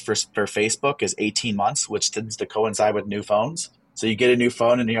logins for Facebook is 18 months, which tends to coincide with new phones. So you get a new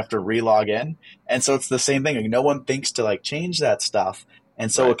phone and you have to re-log in, and so it's the same thing. Like no one thinks to like change that stuff,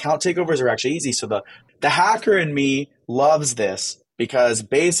 and so Right. account takeovers are actually easy. So the hacker in me loves this because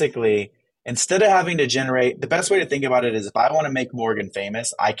basically, instead of having to generate, the best way to think about it is if I want to make Morgan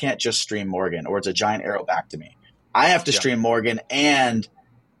famous, I can't just stream Morgan or it's a giant arrow back to me. I have to Yeah. stream Morgan and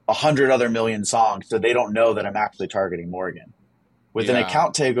 100 other million songs so they don't know that I'm actually targeting Morgan. With an Yeah.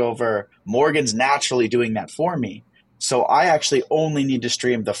 account takeover, Morgan's naturally doing that for me. So I actually only need to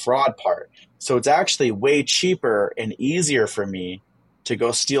stream the fraud part. So it's actually way cheaper and easier for me to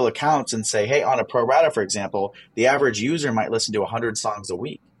go steal accounts and say, hey, on a pro rata, for example, the average user might listen to 100 songs a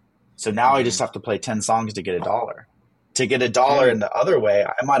week. So now I Mm-hmm. just have to play 10 songs to get $1. To get $1 Mm. in the other way,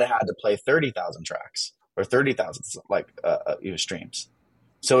 I might have had to play 30,000 tracks or 30,000 streams.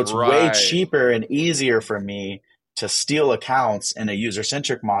 So it's way Right. cheaper and easier for me to steal accounts in a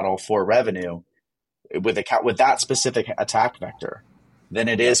user-centric model for revenue with that specific attack vector than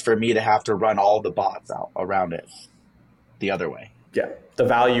it is Yep. for me to have to run all the bots out around it the other way. Yeah. The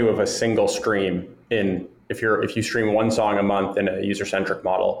value of a single stream if you stream one song a month in a user-centric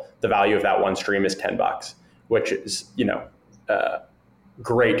model, the value of that one stream is $10, which is,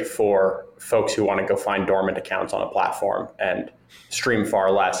 great for folks who want to go find dormant accounts on a platform and stream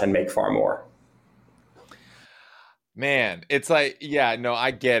far less and make far more. Man, it's like, yeah, no,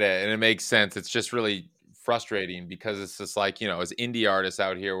 I get it. And it makes sense. It's just really frustrating because it's just like, as indie artists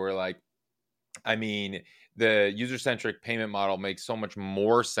out here, we're like, I mean, the user-centric payment model makes so much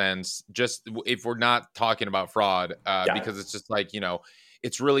more sense just if we're not talking about fraud, Yeah. because it's just like,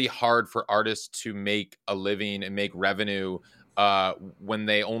 it's really hard for artists to make a living and make revenue when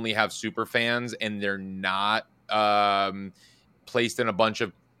they only have super fans and they're not placed in a bunch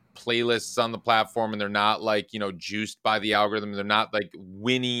of playlists on the platform, and they're not like, juiced by the algorithm. They're not like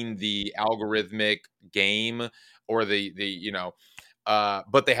winning the algorithmic game or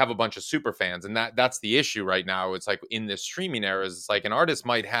but they have a bunch of super fans, and that's the issue right now. It's like in this streaming era, it's like an artist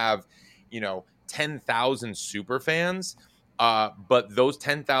might have 10,000 super fans, but those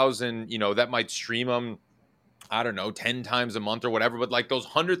 10,000 that might stream them, I don't know, 10 times a month or whatever, but like those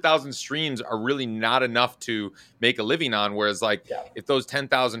 100,000 streams are really not enough to make a living on. Whereas like if those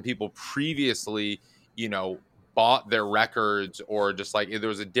 10,000 people previously bought their records, or just like if there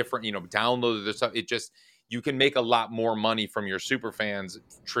was a different downloaded their stuff, you can make a lot more money from your super fans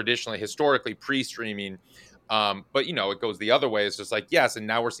traditionally, historically, pre-streaming. But it goes the other way. It's just like, yes, and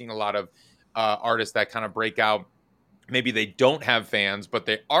now we're seeing a lot of artists that kind of break out. Maybe they don't have fans, but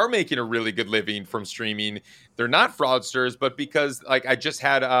they are making a really good living from streaming. They're not fraudsters, but because like I just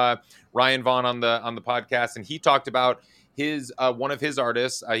had Ryan Vaughn on the podcast, and he talked about his one of his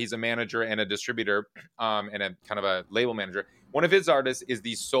artists. He's a manager and a distributor, and a kind of a label manager. One of his artists is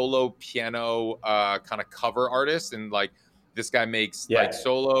the solo piano kind of cover artist, and like this guy makes like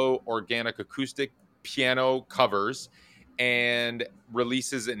solo organic acoustic piano covers and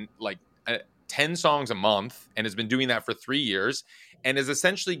releases in like 10 songs a month, and has been doing that for 3 years, and has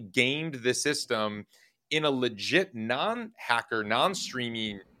essentially gamed the system in a legit non-hacker,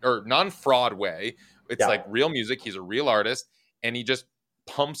 non-streaming or non-fraud way. It's like real music. He's a real artist, and he just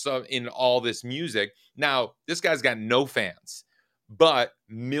pumps up in all this music. Now, this guy's got no fans, but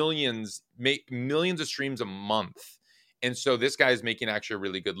millions of streams a month. And so this guy is making actually a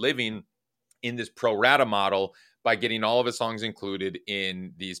really good living in this pro rata model by getting all of his songs included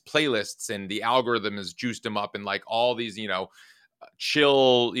in these playlists, and the algorithm has juiced him up in like all these,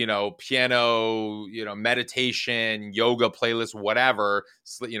 chill, piano, meditation, yoga playlists, whatever.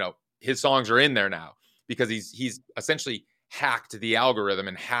 His songs are in there now because he's essentially hacked the algorithm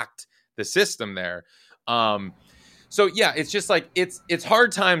and hacked the system there. So yeah, it's just like it's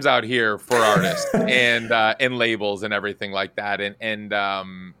hard times out here for artists and labels and everything like that. And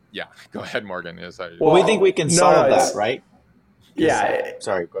yeah, go ahead, Morgan. Yes, well, we think we can solve that, right? Yeah.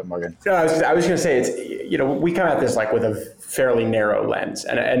 Sorry, go ahead, Morgan. No, I was going to say it's we come at this like with a fairly narrow lens,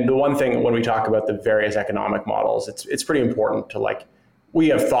 and the one thing when we talk about the various economic models, it's pretty important to like we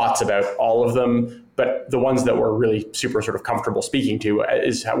have thoughts about all of them, but the ones that we're really super sort of comfortable speaking to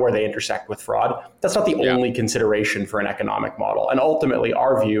is where they intersect with fraud. That's not the only consideration for an economic model, and ultimately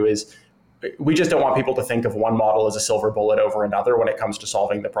our view is we just don't want people to think of one model as a silver bullet over another when it comes to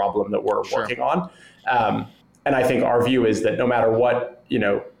solving the problem that we're working on. And I think our view is that no matter what,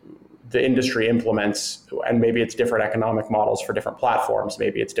 the industry implements, and maybe it's different economic models for different platforms,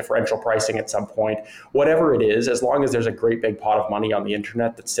 maybe it's differential pricing at some point, whatever it is, as long as there's a great big pot of money on the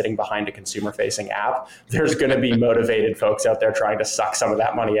internet that's sitting behind a consumer facing app, there's going to be motivated folks out there trying to suck some of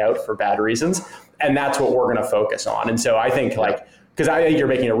that money out for bad reasons. And that's what we're going to focus on. And so I think because I think you're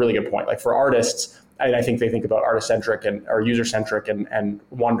making a really good point, like for artists, and I think they think about artist-centric or user-centric and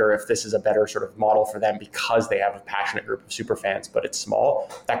wonder if this is a better sort of model for them because they have a passionate group of super fans, but it's small.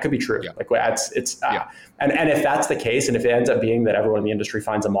 That could be true. Yeah. And if that's the case, and if it ends up being that everyone in the industry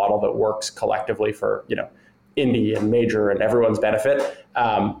finds a model that works collectively for indie and major and everyone's benefit,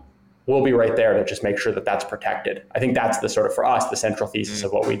 we'll be right there to just make sure that that's protected. I think that's the sort of, for us, the central thesis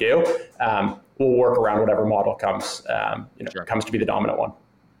of what we do. We'll work around whatever model comes, Sure. comes to be the dominant one.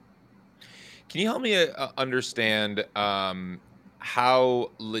 Can you help me understand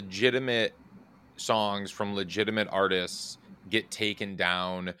how legitimate songs from legitimate artists get taken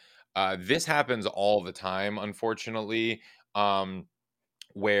down? This happens all the time, unfortunately,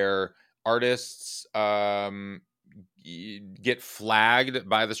 where artists get flagged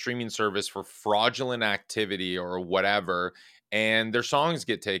by the streaming service for fraudulent activity or whatever, and their songs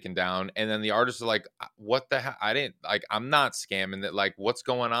get taken down, and then the artists are like, what the hell, I didn't, like, I'm not scamming that, like, what's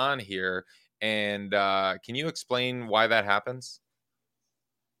going on here? And can you explain why that happens?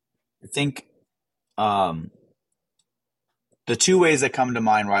 I think the two ways that come to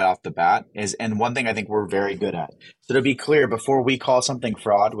mind right off the bat is, and one thing I think we're very good at. So to be clear, before we call something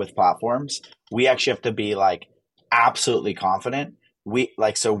fraud with platforms, we actually have to be like absolutely confident.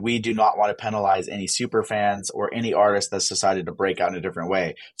 So we do not want to penalize any super fans or any artist that's decided to break out in a different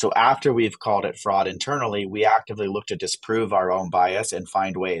way. So after we've called it fraud internally, we actively look to disprove our own bias and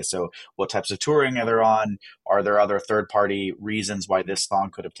find ways. So what types of touring are there on? Are there other third party reasons why this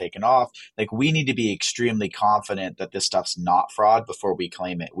song could have taken off? Like, we need to be extremely confident that this stuff's not fraud before we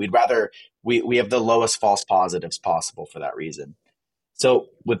claim it. We'd rather we have the lowest false positives possible for that reason. So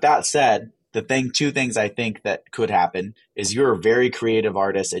with that said, two things I think that could happen is you're a very creative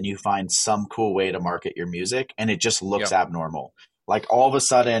artist and you find some cool way to market your music and it just looks abnormal. Like all of a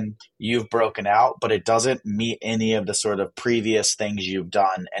sudden you've broken out, but it doesn't meet any of the sort of previous things you've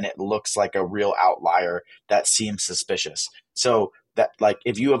done. And it looks like a real outlier that seems suspicious. So that, like,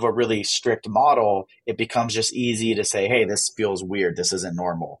 if you have a really strict model, it becomes just easy to say, hey, this feels weird. This isn't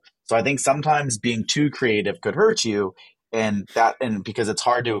normal. So I think sometimes being too creative could hurt you. And because it's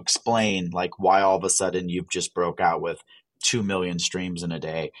hard to explain, like, why all of a sudden you've just broke out with 2 million streams in a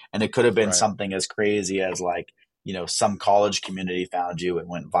day. And it could have been something as crazy as, like, some college community found you and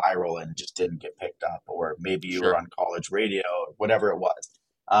went viral and just didn't get picked up, or maybe you were on college radio or whatever it was.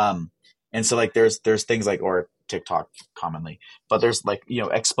 And so, like, there's things like, or TikTok commonly, but there's, like,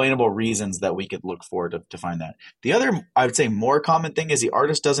 explainable reasons that we could look for to find that. The other, I would say, more common thing is the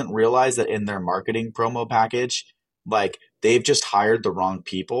artist doesn't realize that in their marketing promo package, like, they've just hired the wrong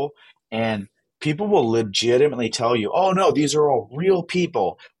people, and people will legitimately tell you, oh no, these are all real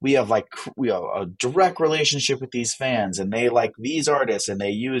people. We have a direct relationship with these fans, and they like these artists, and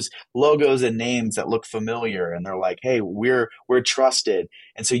they use logos and names that look familiar, and they're like, hey, we're trusted.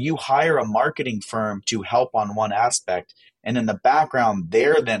 And so you hire a marketing firm to help on one aspect, and in the background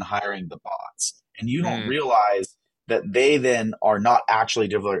they're then hiring the bots, and you don't realize that they then are not actually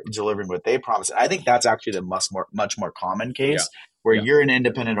delivering what they promise. And I think that's actually the much more common case where you're an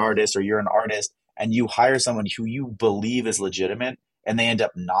independent artist or you're an artist and you hire someone who you believe is legitimate and they end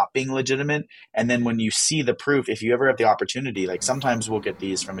up not being legitimate. And then when you see the proof, if you ever have the opportunity, like, sometimes we'll get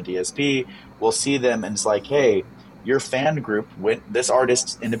these from a DSP, we'll see them and it's like, hey, your fan group this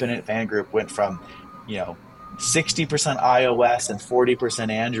artist's independent fan group went from, 60% iOS and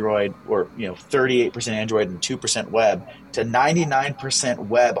 40% Android, or 38% Android and 2% web, to 99%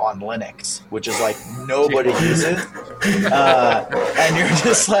 web on Linux, which is like nobody uses. And you're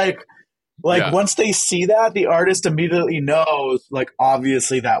just like once they see that, the artist immediately knows, like,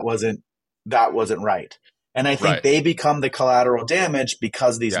 obviously that wasn't right. And I think they become the collateral damage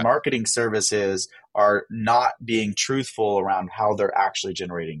because these marketing services are not being truthful around how they're actually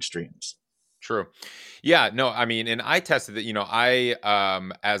generating streams. True. Yeah, no, I mean, and I tested that,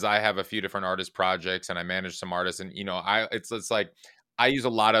 as I have a few different artist projects and I manage some artists, and, it's like, I use a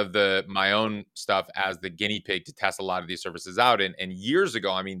lot of my own stuff as the guinea pig to test a lot of these services out. And years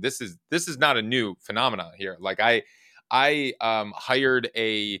ago, I mean, this is not a new phenomenon here. Like, I hired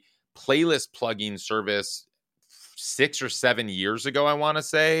a playlist plugging service 6 or 7 years ago, I want to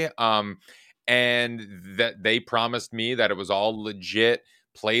say. And that they promised me that it was all legit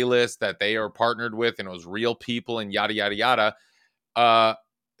playlist that they are partnered with and it was real people and yada yada yada.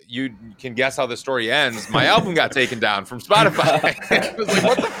 You can guess how the story ends. My album got taken down from Spotify. It was like,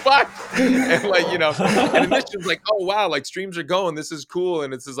 what the fuck? And, like, and initially it was like, oh wow, like, streams are going, this is cool,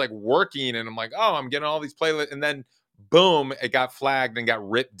 and it's just like working, and I'm like, oh, I'm getting all these playlists, and then boom, it got flagged and got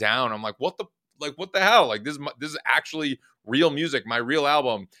ripped down. I'm like, what the hell? Like, this is actually real music, my real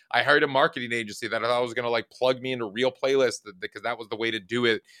album. I hired a marketing agency that I thought was going to, like, plug me into real playlists because that was the way to do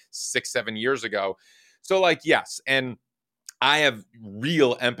it 6-7 years ago. So, like, yes. And I have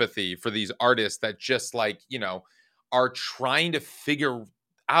real empathy for these artists that just, like, are trying to figure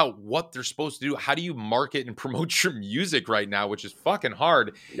out what they're supposed to do. How do you market and promote your music right now, which is fucking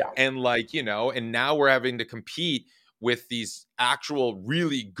hard. Yeah. And, like, and now we're having to compete with these actual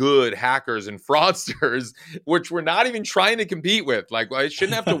really good hackers and fraudsters, which we're not even trying to compete with. Like, I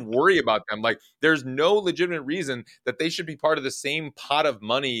shouldn't have to worry about them. Like, there's no legitimate reason that they should be part of the same pot of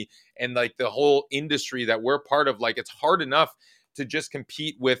money and like the whole industry that we're part of. Like, it's hard enough to just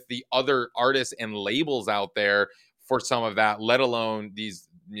compete with the other artists and labels out there for some of that, let alone these,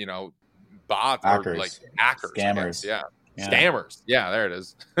 bots Hackers, or like hackers, scammers. I guess. Yeah. Scammers. Yeah, there it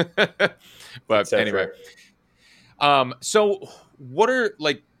is. But so anyway. True. So what are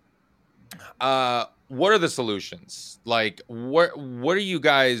what are the solutions? Like, what are you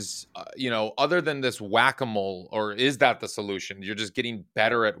guys, other than this whack-a-mole, or is that the solution? You're just getting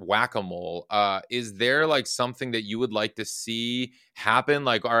better at whack-a-mole. Is there like something that you would like to see happen?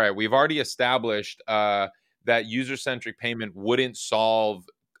 Like, all right, we've already established that user-centric payment wouldn't solve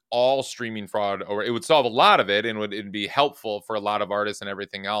all streaming fraud, or it would solve a lot of it, and it'd be helpful for a lot of artists and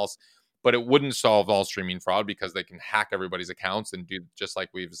everything else. But it wouldn't solve all streaming fraud because they can hack everybody's accounts and do just like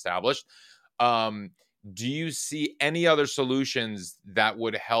we've established. Do you see any other solutions that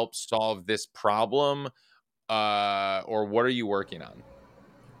would help solve this problem? Or what are you working on?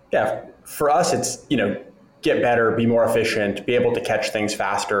 Yeah, for us, it's, get better, be more efficient, be able to catch things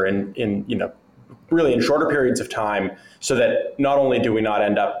faster and really in shorter periods of time, so that not only do we not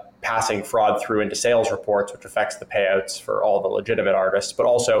end up passing fraud through into sales reports, which affects the payouts for all the legitimate artists, but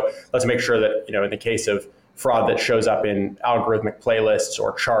also let's make sure that, in the case of fraud that shows up in algorithmic playlists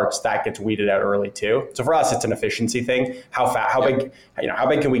or charts, that gets weeded out early too. So for us, it's an efficiency thing. How big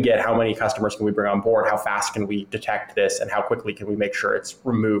can we get? How many customers can we bring on board? How fast can we detect this? And how quickly can we make sure it's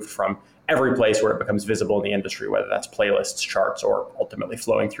removed from every place where it becomes visible in the industry, whether that's playlists, charts, or ultimately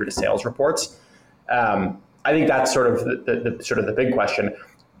flowing through to sales reports? I think that's sort of the big question.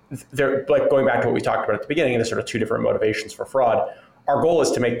 There, like going back to what we talked about at the beginning, the sort of two different motivations for fraud. Our goal is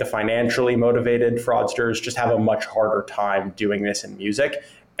to make the financially motivated fraudsters just have a much harder time doing this in music,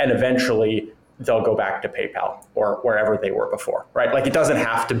 and eventually they'll go back to PayPal or wherever they were before, right? Like, it doesn't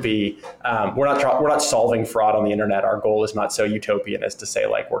have to be. We're not solving fraud on the internet. Our goal is not so utopian as to say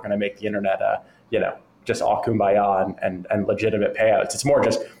like we're going to make the internet just all kumbaya and legitimate payouts. It's more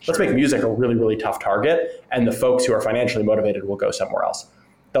just let's make music a really, really tough target, and the folks who are financially motivated will go somewhere else.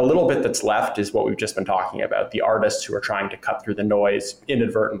 The little bit that's left is what we've just been talking about, the artists who are trying to cut through the noise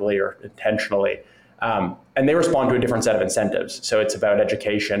inadvertently or intentionally. And they respond to a different set of incentives. So it's about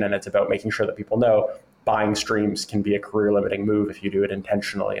education, and it's about making sure that people know buying streams can be a career limiting move if you do it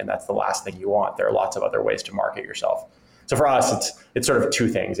intentionally. And that's the last thing you want. There are lots of other ways to market yourself. So for us, it's sort of two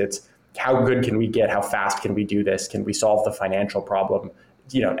things. It's how good can we get? How fast can we do this? Can we solve the financial problem,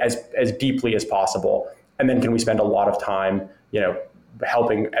 as deeply as possible? And then can we spend a lot of time,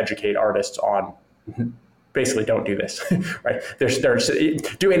 helping educate artists on basically don't do this, right? There's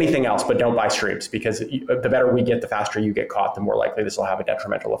do anything else, but don't buy streams, because the better we get, the faster you get caught, the more likely this will have a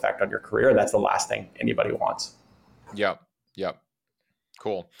detrimental effect on your career. And that's the last thing anybody wants. Yep.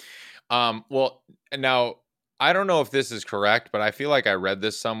 Cool. Well, now I don't know if this is correct, but I feel like I read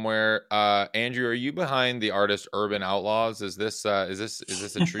this somewhere. Andrew, are you behind the artist Urban Outlaws? Is this a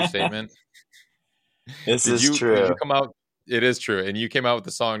true statement? This is true. Did you come out? It is true. And you came out with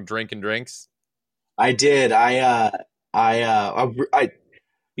the song Drinkin' Drinks? I did. You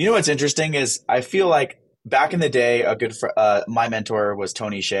know what's interesting is I feel like back in the day, my mentor was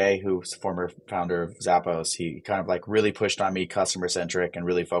Tony Hsieh, who's the former founder of Zappos. He kind of like really pushed on me customer centric and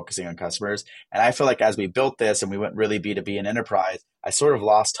really focusing on customers. And I feel like as we built this and we went really B2B and enterprise, I sort of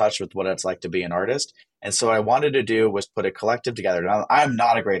lost touch with what it's like to be an artist. And so what I wanted to do was put a collective together. Now, I'm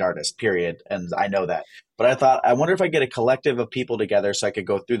not a great artist, period. And I know that. But I thought, I wonder if I get a collective of people together so I could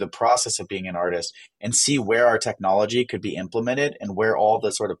go through the process of being an artist and see where our technology could be implemented and where all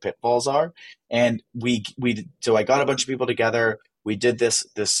the sort of pitfalls are. And so I got a bunch of people together. We did this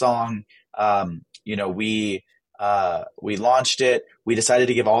song. We launched it. We decided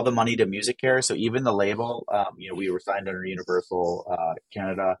to give all the money to Music Care. So even the label, we were signed under Universal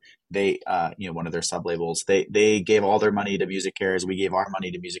Canada. They, one of their sub labels, they gave all their money to Music Cares. We gave our money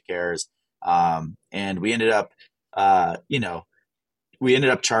to Music Cares. And we ended up,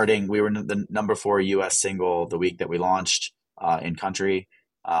 charting. We were the number 4 US single the week that we launched in country,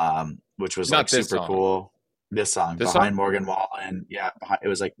 which was like super cool. This song behind Morgan Wallen. Yeah, it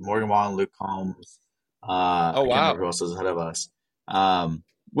was like Morgan Wallen, Luke Combs. I can't remember who else was ahead of us.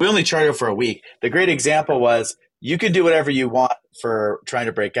 We only charted for a week. The great example was you can do whatever you want for trying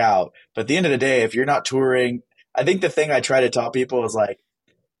to break out, but at the end of the day, if you're not touring, I think the thing I try to tell people is like,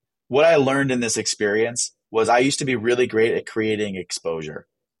 what I learned in this experience was I used to be really great at creating exposure,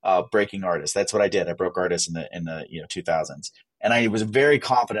 breaking artists. That's what I did. I broke artists in the 2000s, and I was very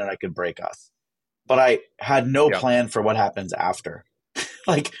confident I could break us. but I had no Yeah. plan for what happens after.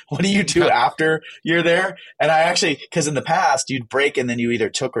 Like, what do you do Yeah. after you're there? And I actually, because in the past you'd break and then you either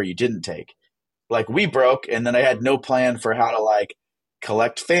took or you didn't take. Like we broke, and then I had no plan for how to like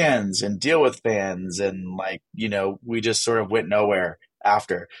collect fans and deal with fans, and like, we just sort of went nowhere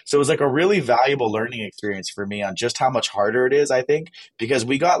after. So it was like a really valuable learning experience for me on just how much harder it is, I think, because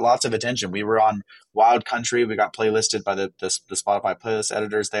we got lots of attention. We were on Wild Country, we got playlisted by the Spotify playlist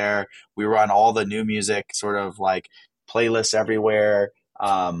editors there. We were on all the new music sort of like playlists everywhere.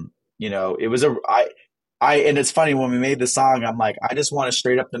 It was and it's funny when we made the song, I'm like, I just want a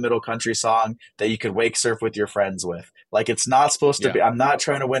straight up the middle country song that you could wake surf with your friends with. Like, it's not supposed to Yeah. be, I'm not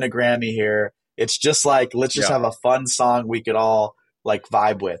trying to win a Grammy here. It's just like, let's just Yeah. have a fun song we could all like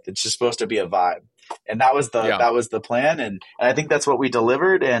vibe with. It's just supposed to be a vibe. And Yeah. that was the plan. And I think that's what we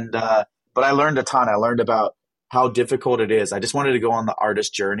delivered. But I learned a ton. I learned about how difficult it is. I just wanted to go on the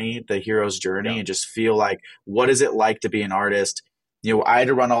artist journey, the hero's journey, Yeah. and just feel like, what is it like to be an artist? I had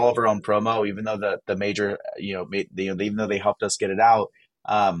to run all of our own promo, even though the major, even though they helped us get it out,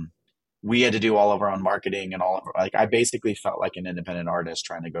 we had to do all of our own marketing and all of like, I basically felt like an independent artist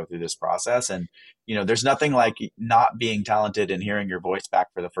trying to go through this process. And, there's nothing like not being talented and hearing your voice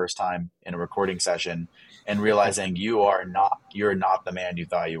back for the first time in a recording session and realizing you're not the man you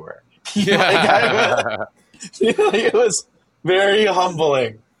thought you were. Yeah. It was very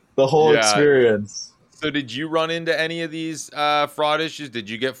humbling, the whole Yeah. experience. So did you run into any of these fraud issues? Did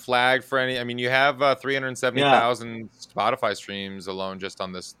you get flagged for any? I mean, you have 370,000 Spotify streams alone just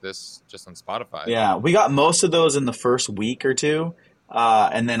on this just on Spotify. Yeah, we got most of those in the first week or two,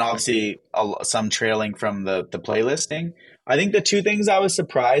 and then obviously some trailing from the playlisting. I think the two things I was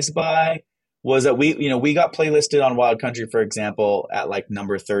surprised by was that we got playlisted on Wild Country, for example, at like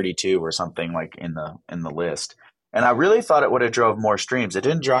number 32 or something like in the list. And I really thought it would have drove more streams. It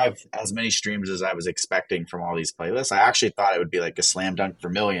didn't drive as many streams as I was expecting from all these playlists. I actually thought it would be like a slam dunk for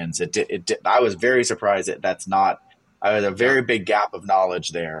millions. It did. I was very surprised that that's not. I had a very big gap of knowledge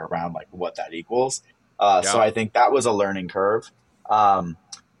there around like what that equals. So I think that was a learning curve.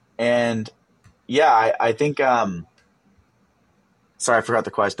 And yeah, I think. Sorry, I forgot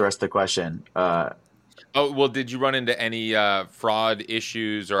the rest of the question. Oh, well, did you run into any fraud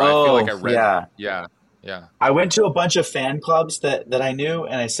issues? Or I feel like I read. Yeah. Yeah. Yeah. I went to a bunch of fan clubs that I knew,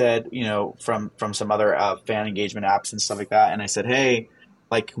 and I said, from some other fan engagement apps and stuff like that, and I said, hey,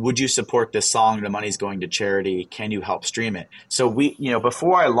 like, would you support this song? The money's going to charity. Can you help stream it? So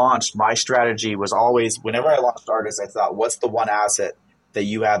before I launched, my strategy was always, whenever I launched artists, I thought, what's the one asset that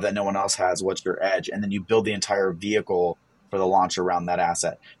you have that no one else has? What's your edge? And then you build the entire vehicle for the launch around that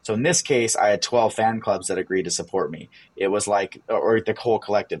asset. So in this case, I had 12 fan clubs that agreed to support me. It was like, or the whole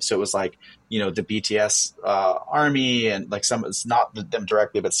collective. So it was like, the BTS army and like it's not them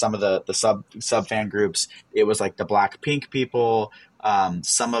directly, but some of the sub fan groups. It was like the Blackpink people.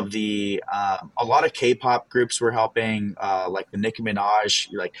 Some of a lot of K-pop groups were helping, like the Nicki Minaj,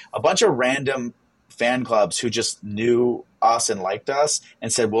 like a bunch of random fan clubs who just knew us and liked us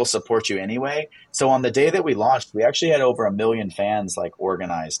and said, we'll support you anyway. So on the day that we launched, we actually had over 1 million fans like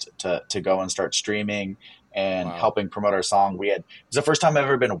organized to go and start streaming and helping promote our song. It was the first time I've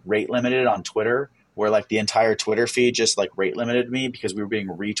ever been rate limited on Twitter, where like the entire Twitter feed just like rate limited me because we were being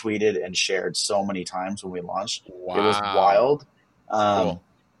retweeted and shared so many times when we launched. Wow. It was wild. Cool.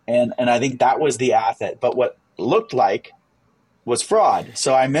 And I think that was the asset. But what looked like was fraud.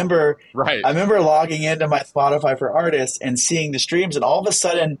 So I remember logging into my Spotify for artists and seeing the streams, and all of a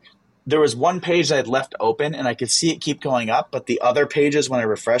sudden there was one page that I'd left open and I could see it keep going up, but the other pages when I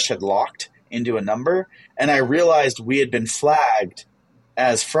refreshed had locked into a number, and I realized we had been flagged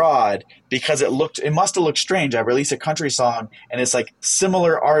as fraud because it must have looked strange. I released a country song and it's like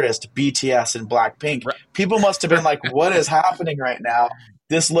similar artist, BTS and Blackpink. Right. People must have been like, what is happening right now?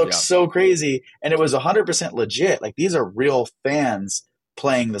 This looks so crazy. And it was 100% legit. Like, these are real fans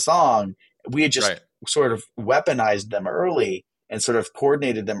playing the song. We had just sort of weaponized them early and sort of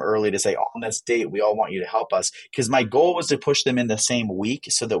coordinated them early to say, on this date, we all want you to help us. Because my goal was to push them in the same week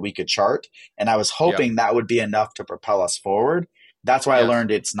so that we could chart. And I was hoping that would be enough to propel us forward. That's why I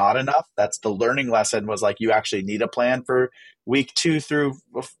learned it's not enough. That's the learning lesson, was like, you actually need a plan for week 2 through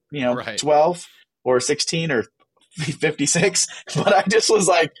 12 or 16 or 56. But I just was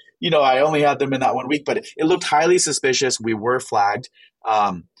like, I only had them in that 1 week, but it looked highly suspicious. We were flagged.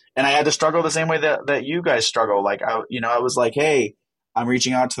 And I had to struggle the same way that you guys struggle. Like, I was like, hey, I'm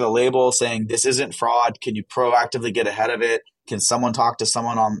reaching out to the label saying, this isn't fraud. Can you proactively get ahead of it? Can someone talk to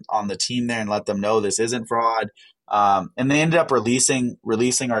someone on the team there and let them know this isn't fraud? And they ended up releasing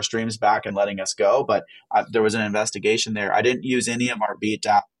our streams back and letting us go. But there was an investigation there. I didn't use any of our beat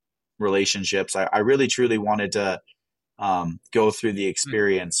relationships. I really truly wanted to go through the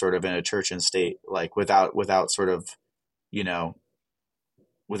experience sort of in a church and state, like without sort of, you know,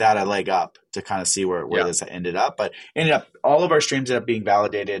 without a leg up to kind of see where Yeah. this ended up. But ended up, all of our streams ended up being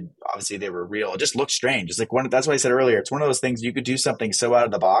validated. Obviously they were real. It just looked strange. It's like that's why I said earlier, it's one of those things you could do something so out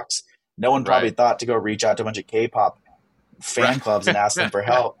of the box. No one probably Right. thought to go reach out to a bunch of K-pop fan clubs and ask them for Right.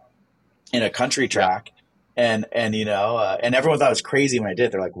 help in a country Yeah. track. And you know, and everyone thought it was crazy when I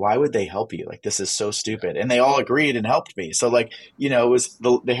did. They're like, why would they help you? Like, this is so stupid. And they all agreed and helped me. So like, you know, it was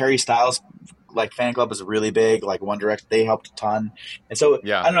the Harry Styles like fan club was really big. Like One Direct, they helped a ton. And so I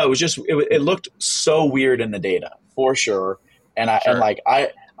Yeah. don't know. It was just it looked so weird in the data for sure. And Sure.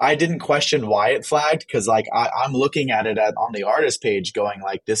 I didn't question why it flagged, because like I'm looking at it on the artist page going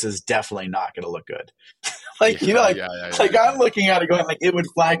like, this is definitely not going to look good. Like, you know, Yeah. Yeah. Yeah. like Yeah. I'm looking at it going like, it would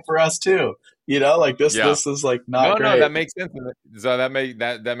flag for us too. You know, like this Yeah. is like not No, great. that makes sense. So that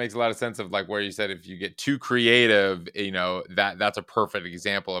makes a lot of sense of like where you said if you get too creative, you know, that's a perfect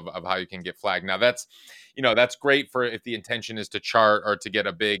example of how you can get flagged. Now that's, you know, that's great for if the intention is to chart or to get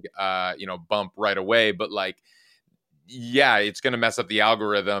a big you know, bump right away. But like, yeah, it's going to mess up the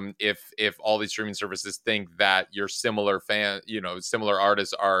algorithm if all these streaming services think that your similar similar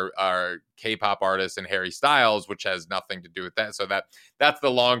artists are K-pop artists and Harry Styles, which has nothing to do with that. So that's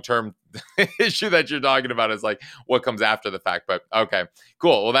the long-term issue that you're talking about, is like what comes after the fact. But okay,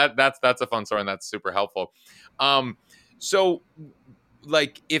 cool. Well, that's a fun story and that's super helpful. So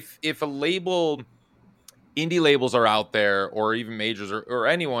like if a label, indie labels are out there, or even majors, or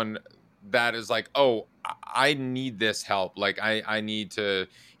anyone that is like, oh, I need this help, like I need to,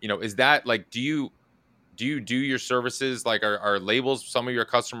 you know, is that like, do you do your services, like are labels some of your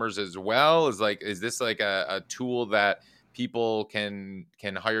customers as well? Is this like a tool that people can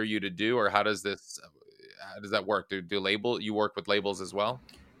hire you to do, or how does that work? You work with labels as well?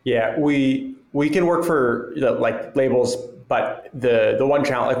 Yeah, we can work for, you know, like labels, but the one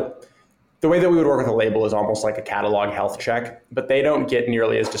challenge, like the way that we would work with a label is almost like a catalog health check, but they don't get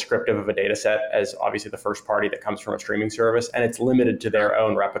nearly as descriptive of a data set as obviously the first party that comes from a streaming service, and it's limited to their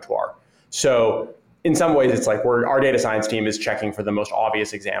own repertoire. So in some ways, it's like our data science team is checking for the most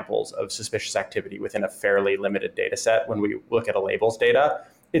obvious examples of suspicious activity within a fairly limited data set. When we look at a label's data,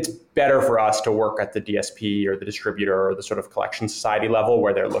 it's better for us to work at the DSP or the distributor or the sort of collection society level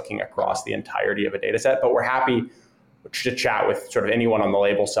where they're looking across the entirety of a data set. But we're happy to chat with sort of anyone on the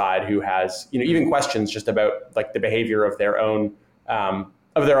label side who has, you know, even questions just about like the behavior of their own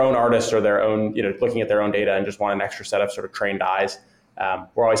artists, or their own, you know, looking at their own data and just want an extra set of sort of trained eyes.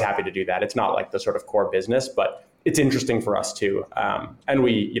 We're always happy to do that. It's not like the sort of core business, but it's interesting for us too. And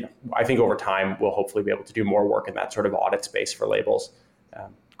we, you know, I think over time we'll hopefully be able to do more work in that sort of audit space for labels.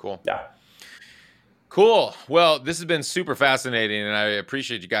 Cool. Yeah. Cool. Well, this has been super fascinating, and I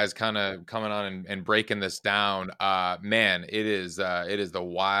appreciate you guys kind of coming on and breaking this down. Man, it is the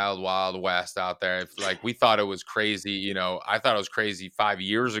wild, wild west out there. If, like, we thought it was crazy, you know, I thought it was crazy 5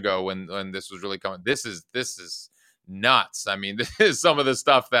 years ago when this was really coming. This is nuts. I mean, this is some of the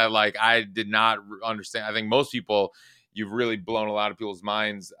stuff that like I did not understand. I think most people, you've really blown a lot of people's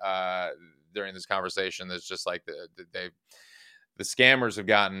minds during this conversation. That's just like the scammers have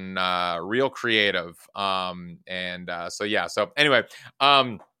gotten real creative. So anyway,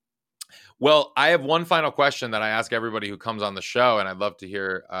 well, I have one final question that I ask everybody who comes on the show, and I'd love to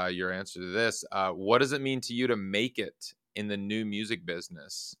hear your answer to this. What does it mean to you to make it in the new music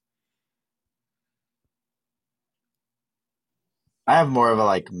business? I have more of a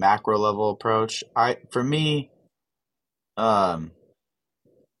like macro level approach. For me, um,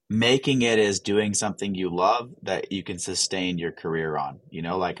 making it is doing something you love that you can sustain your career on. You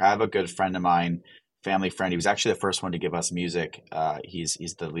know, like I have a good friend of mine, family friend. He was actually the first one to give us music. He's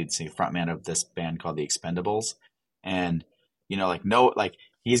the lead singer, frontman of this band called the Expendables, and you know, like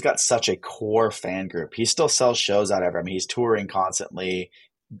he's got such a core fan group. He still sells shows out ever. I mean, he's touring constantly.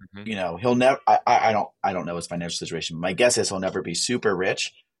 Mm-hmm. You know, he'll never. I don't know his financial situation. My guess is he'll never be super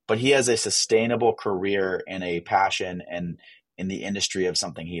rich, but he has a sustainable career and a passion and in the industry of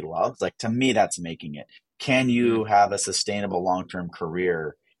something he loves. Like to me, that's making it. Can you have a sustainable long term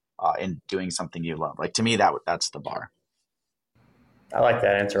career in doing something you love? Like to me, that's the bar. I like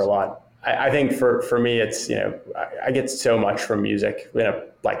that answer a lot. I think for me, it's, you know, I get so much from music, you know,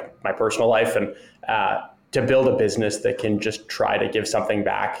 like my personal life, and to build a business that can just try to give something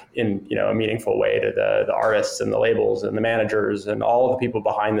back in, you know, a meaningful way to the artists and the labels and the managers and all of the people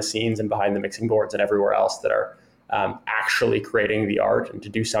behind the scenes and behind the mixing boards and everywhere else that are actually creating the art, and to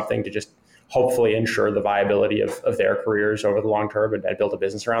do something to just hopefully ensure the viability of their careers over the long term and build a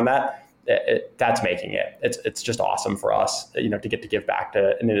business around that. that's making it. It's just awesome for us, to get to give back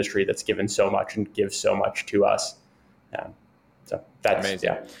to an industry that's given so much and gives so much to us. So that's amazing.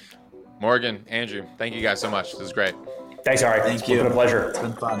 Yeah. Morgan, Andrew, thank you guys so much. This is great. Thanks, Ari. Thank you. It's been a pleasure. It's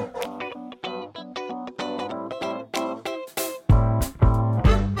been fun.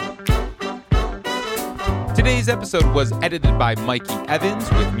 Today's episode was edited by Mikey Evans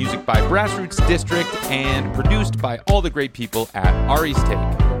with music by Grassroots District and produced by all the great people at Ari's Take.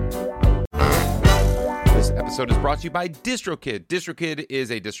 This episode is brought to you by DistroKid. DistroKid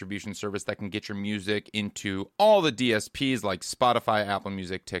is a distribution service that can get your music into all the DSPs like Spotify, Apple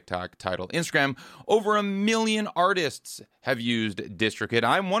Music, TikTok, Tidal, Instagram. Over 1 million artists have used DistroKid.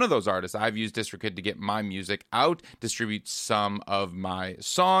 I'm one of those artists. I've used DistroKid to get my music out, distribute some of my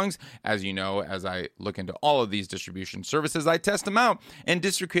songs. As you know, as I look into all of these distribution services, I test them out. And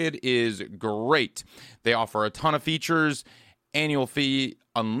DistroKid is great. They offer a ton of features, annual fee,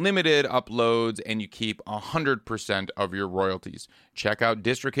 unlimited uploads, and you keep 100% of your royalties. Check out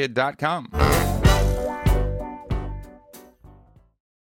distrokid.com.